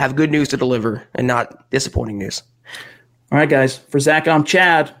 Hopefully we have good news to deliver and not disappointing news. All right, guys. For Zach, I'm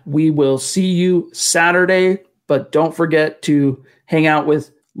Chad. We will see you Saturday, but don't forget to hang out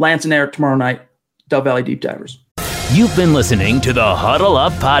with Lance and Eric tomorrow night, Dove Valley Deep Divers. You've been listening to the Huddle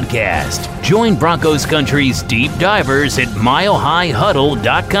Up Podcast. Join Broncos Country's deep divers at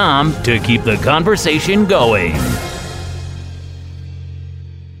milehighhuddle.com to keep the conversation going.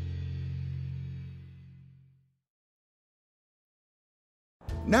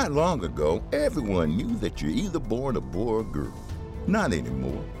 Not long ago, everyone knew that you're either born a boy or girl. Not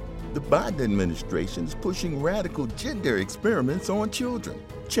anymore. The Biden administration is pushing radical gender experiments on children,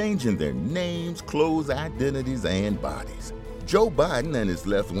 changing their names, clothes, identities, and bodies. Joe Biden and his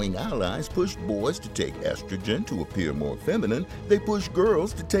left-wing allies push boys to take estrogen to appear more feminine. They push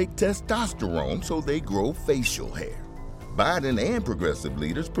girls to take testosterone so they grow facial hair. Biden and progressive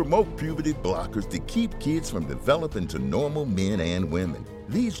leaders promote puberty blockers to keep kids from developing to normal men and women.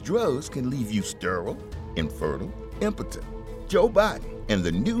 These drugs can leave you sterile, infertile, impotent. Joe Biden and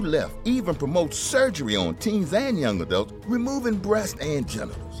the new left even promote surgery on teens and young adults, removing breasts and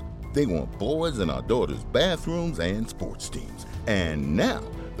genitals. They want boys in our daughters' bathrooms and sports teams. And now,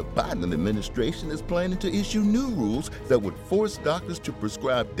 the Biden administration is planning to issue new rules that would force doctors to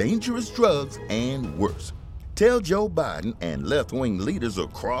prescribe dangerous drugs and worse. Tell Joe Biden and left-wing leaders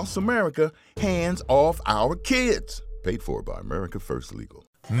across America, hands off our kids. Paid for by America First Legal.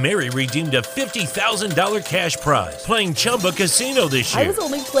 Mary redeemed a $50,000 cash prize playing Chumba Casino this year. I was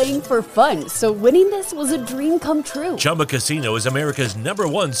only playing for fun, so winning this was a dream come true. Chumba Casino is America's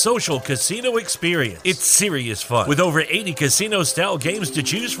 #1 social casino experience. It's serious fun. With over 80 casino-style games to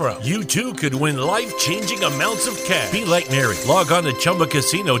choose from, you too could win life-changing amounts of cash. Be like Mary. Log on to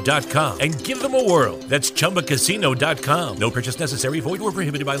ChumbaCasino.com and give them a whirl. That's ChumbaCasino.com. No purchase necessary. Void or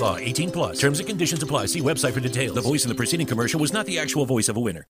prohibited by law. 18+. Terms and conditions apply. See website for details. The voice in the preceding commercial was not the actual voice of a winner.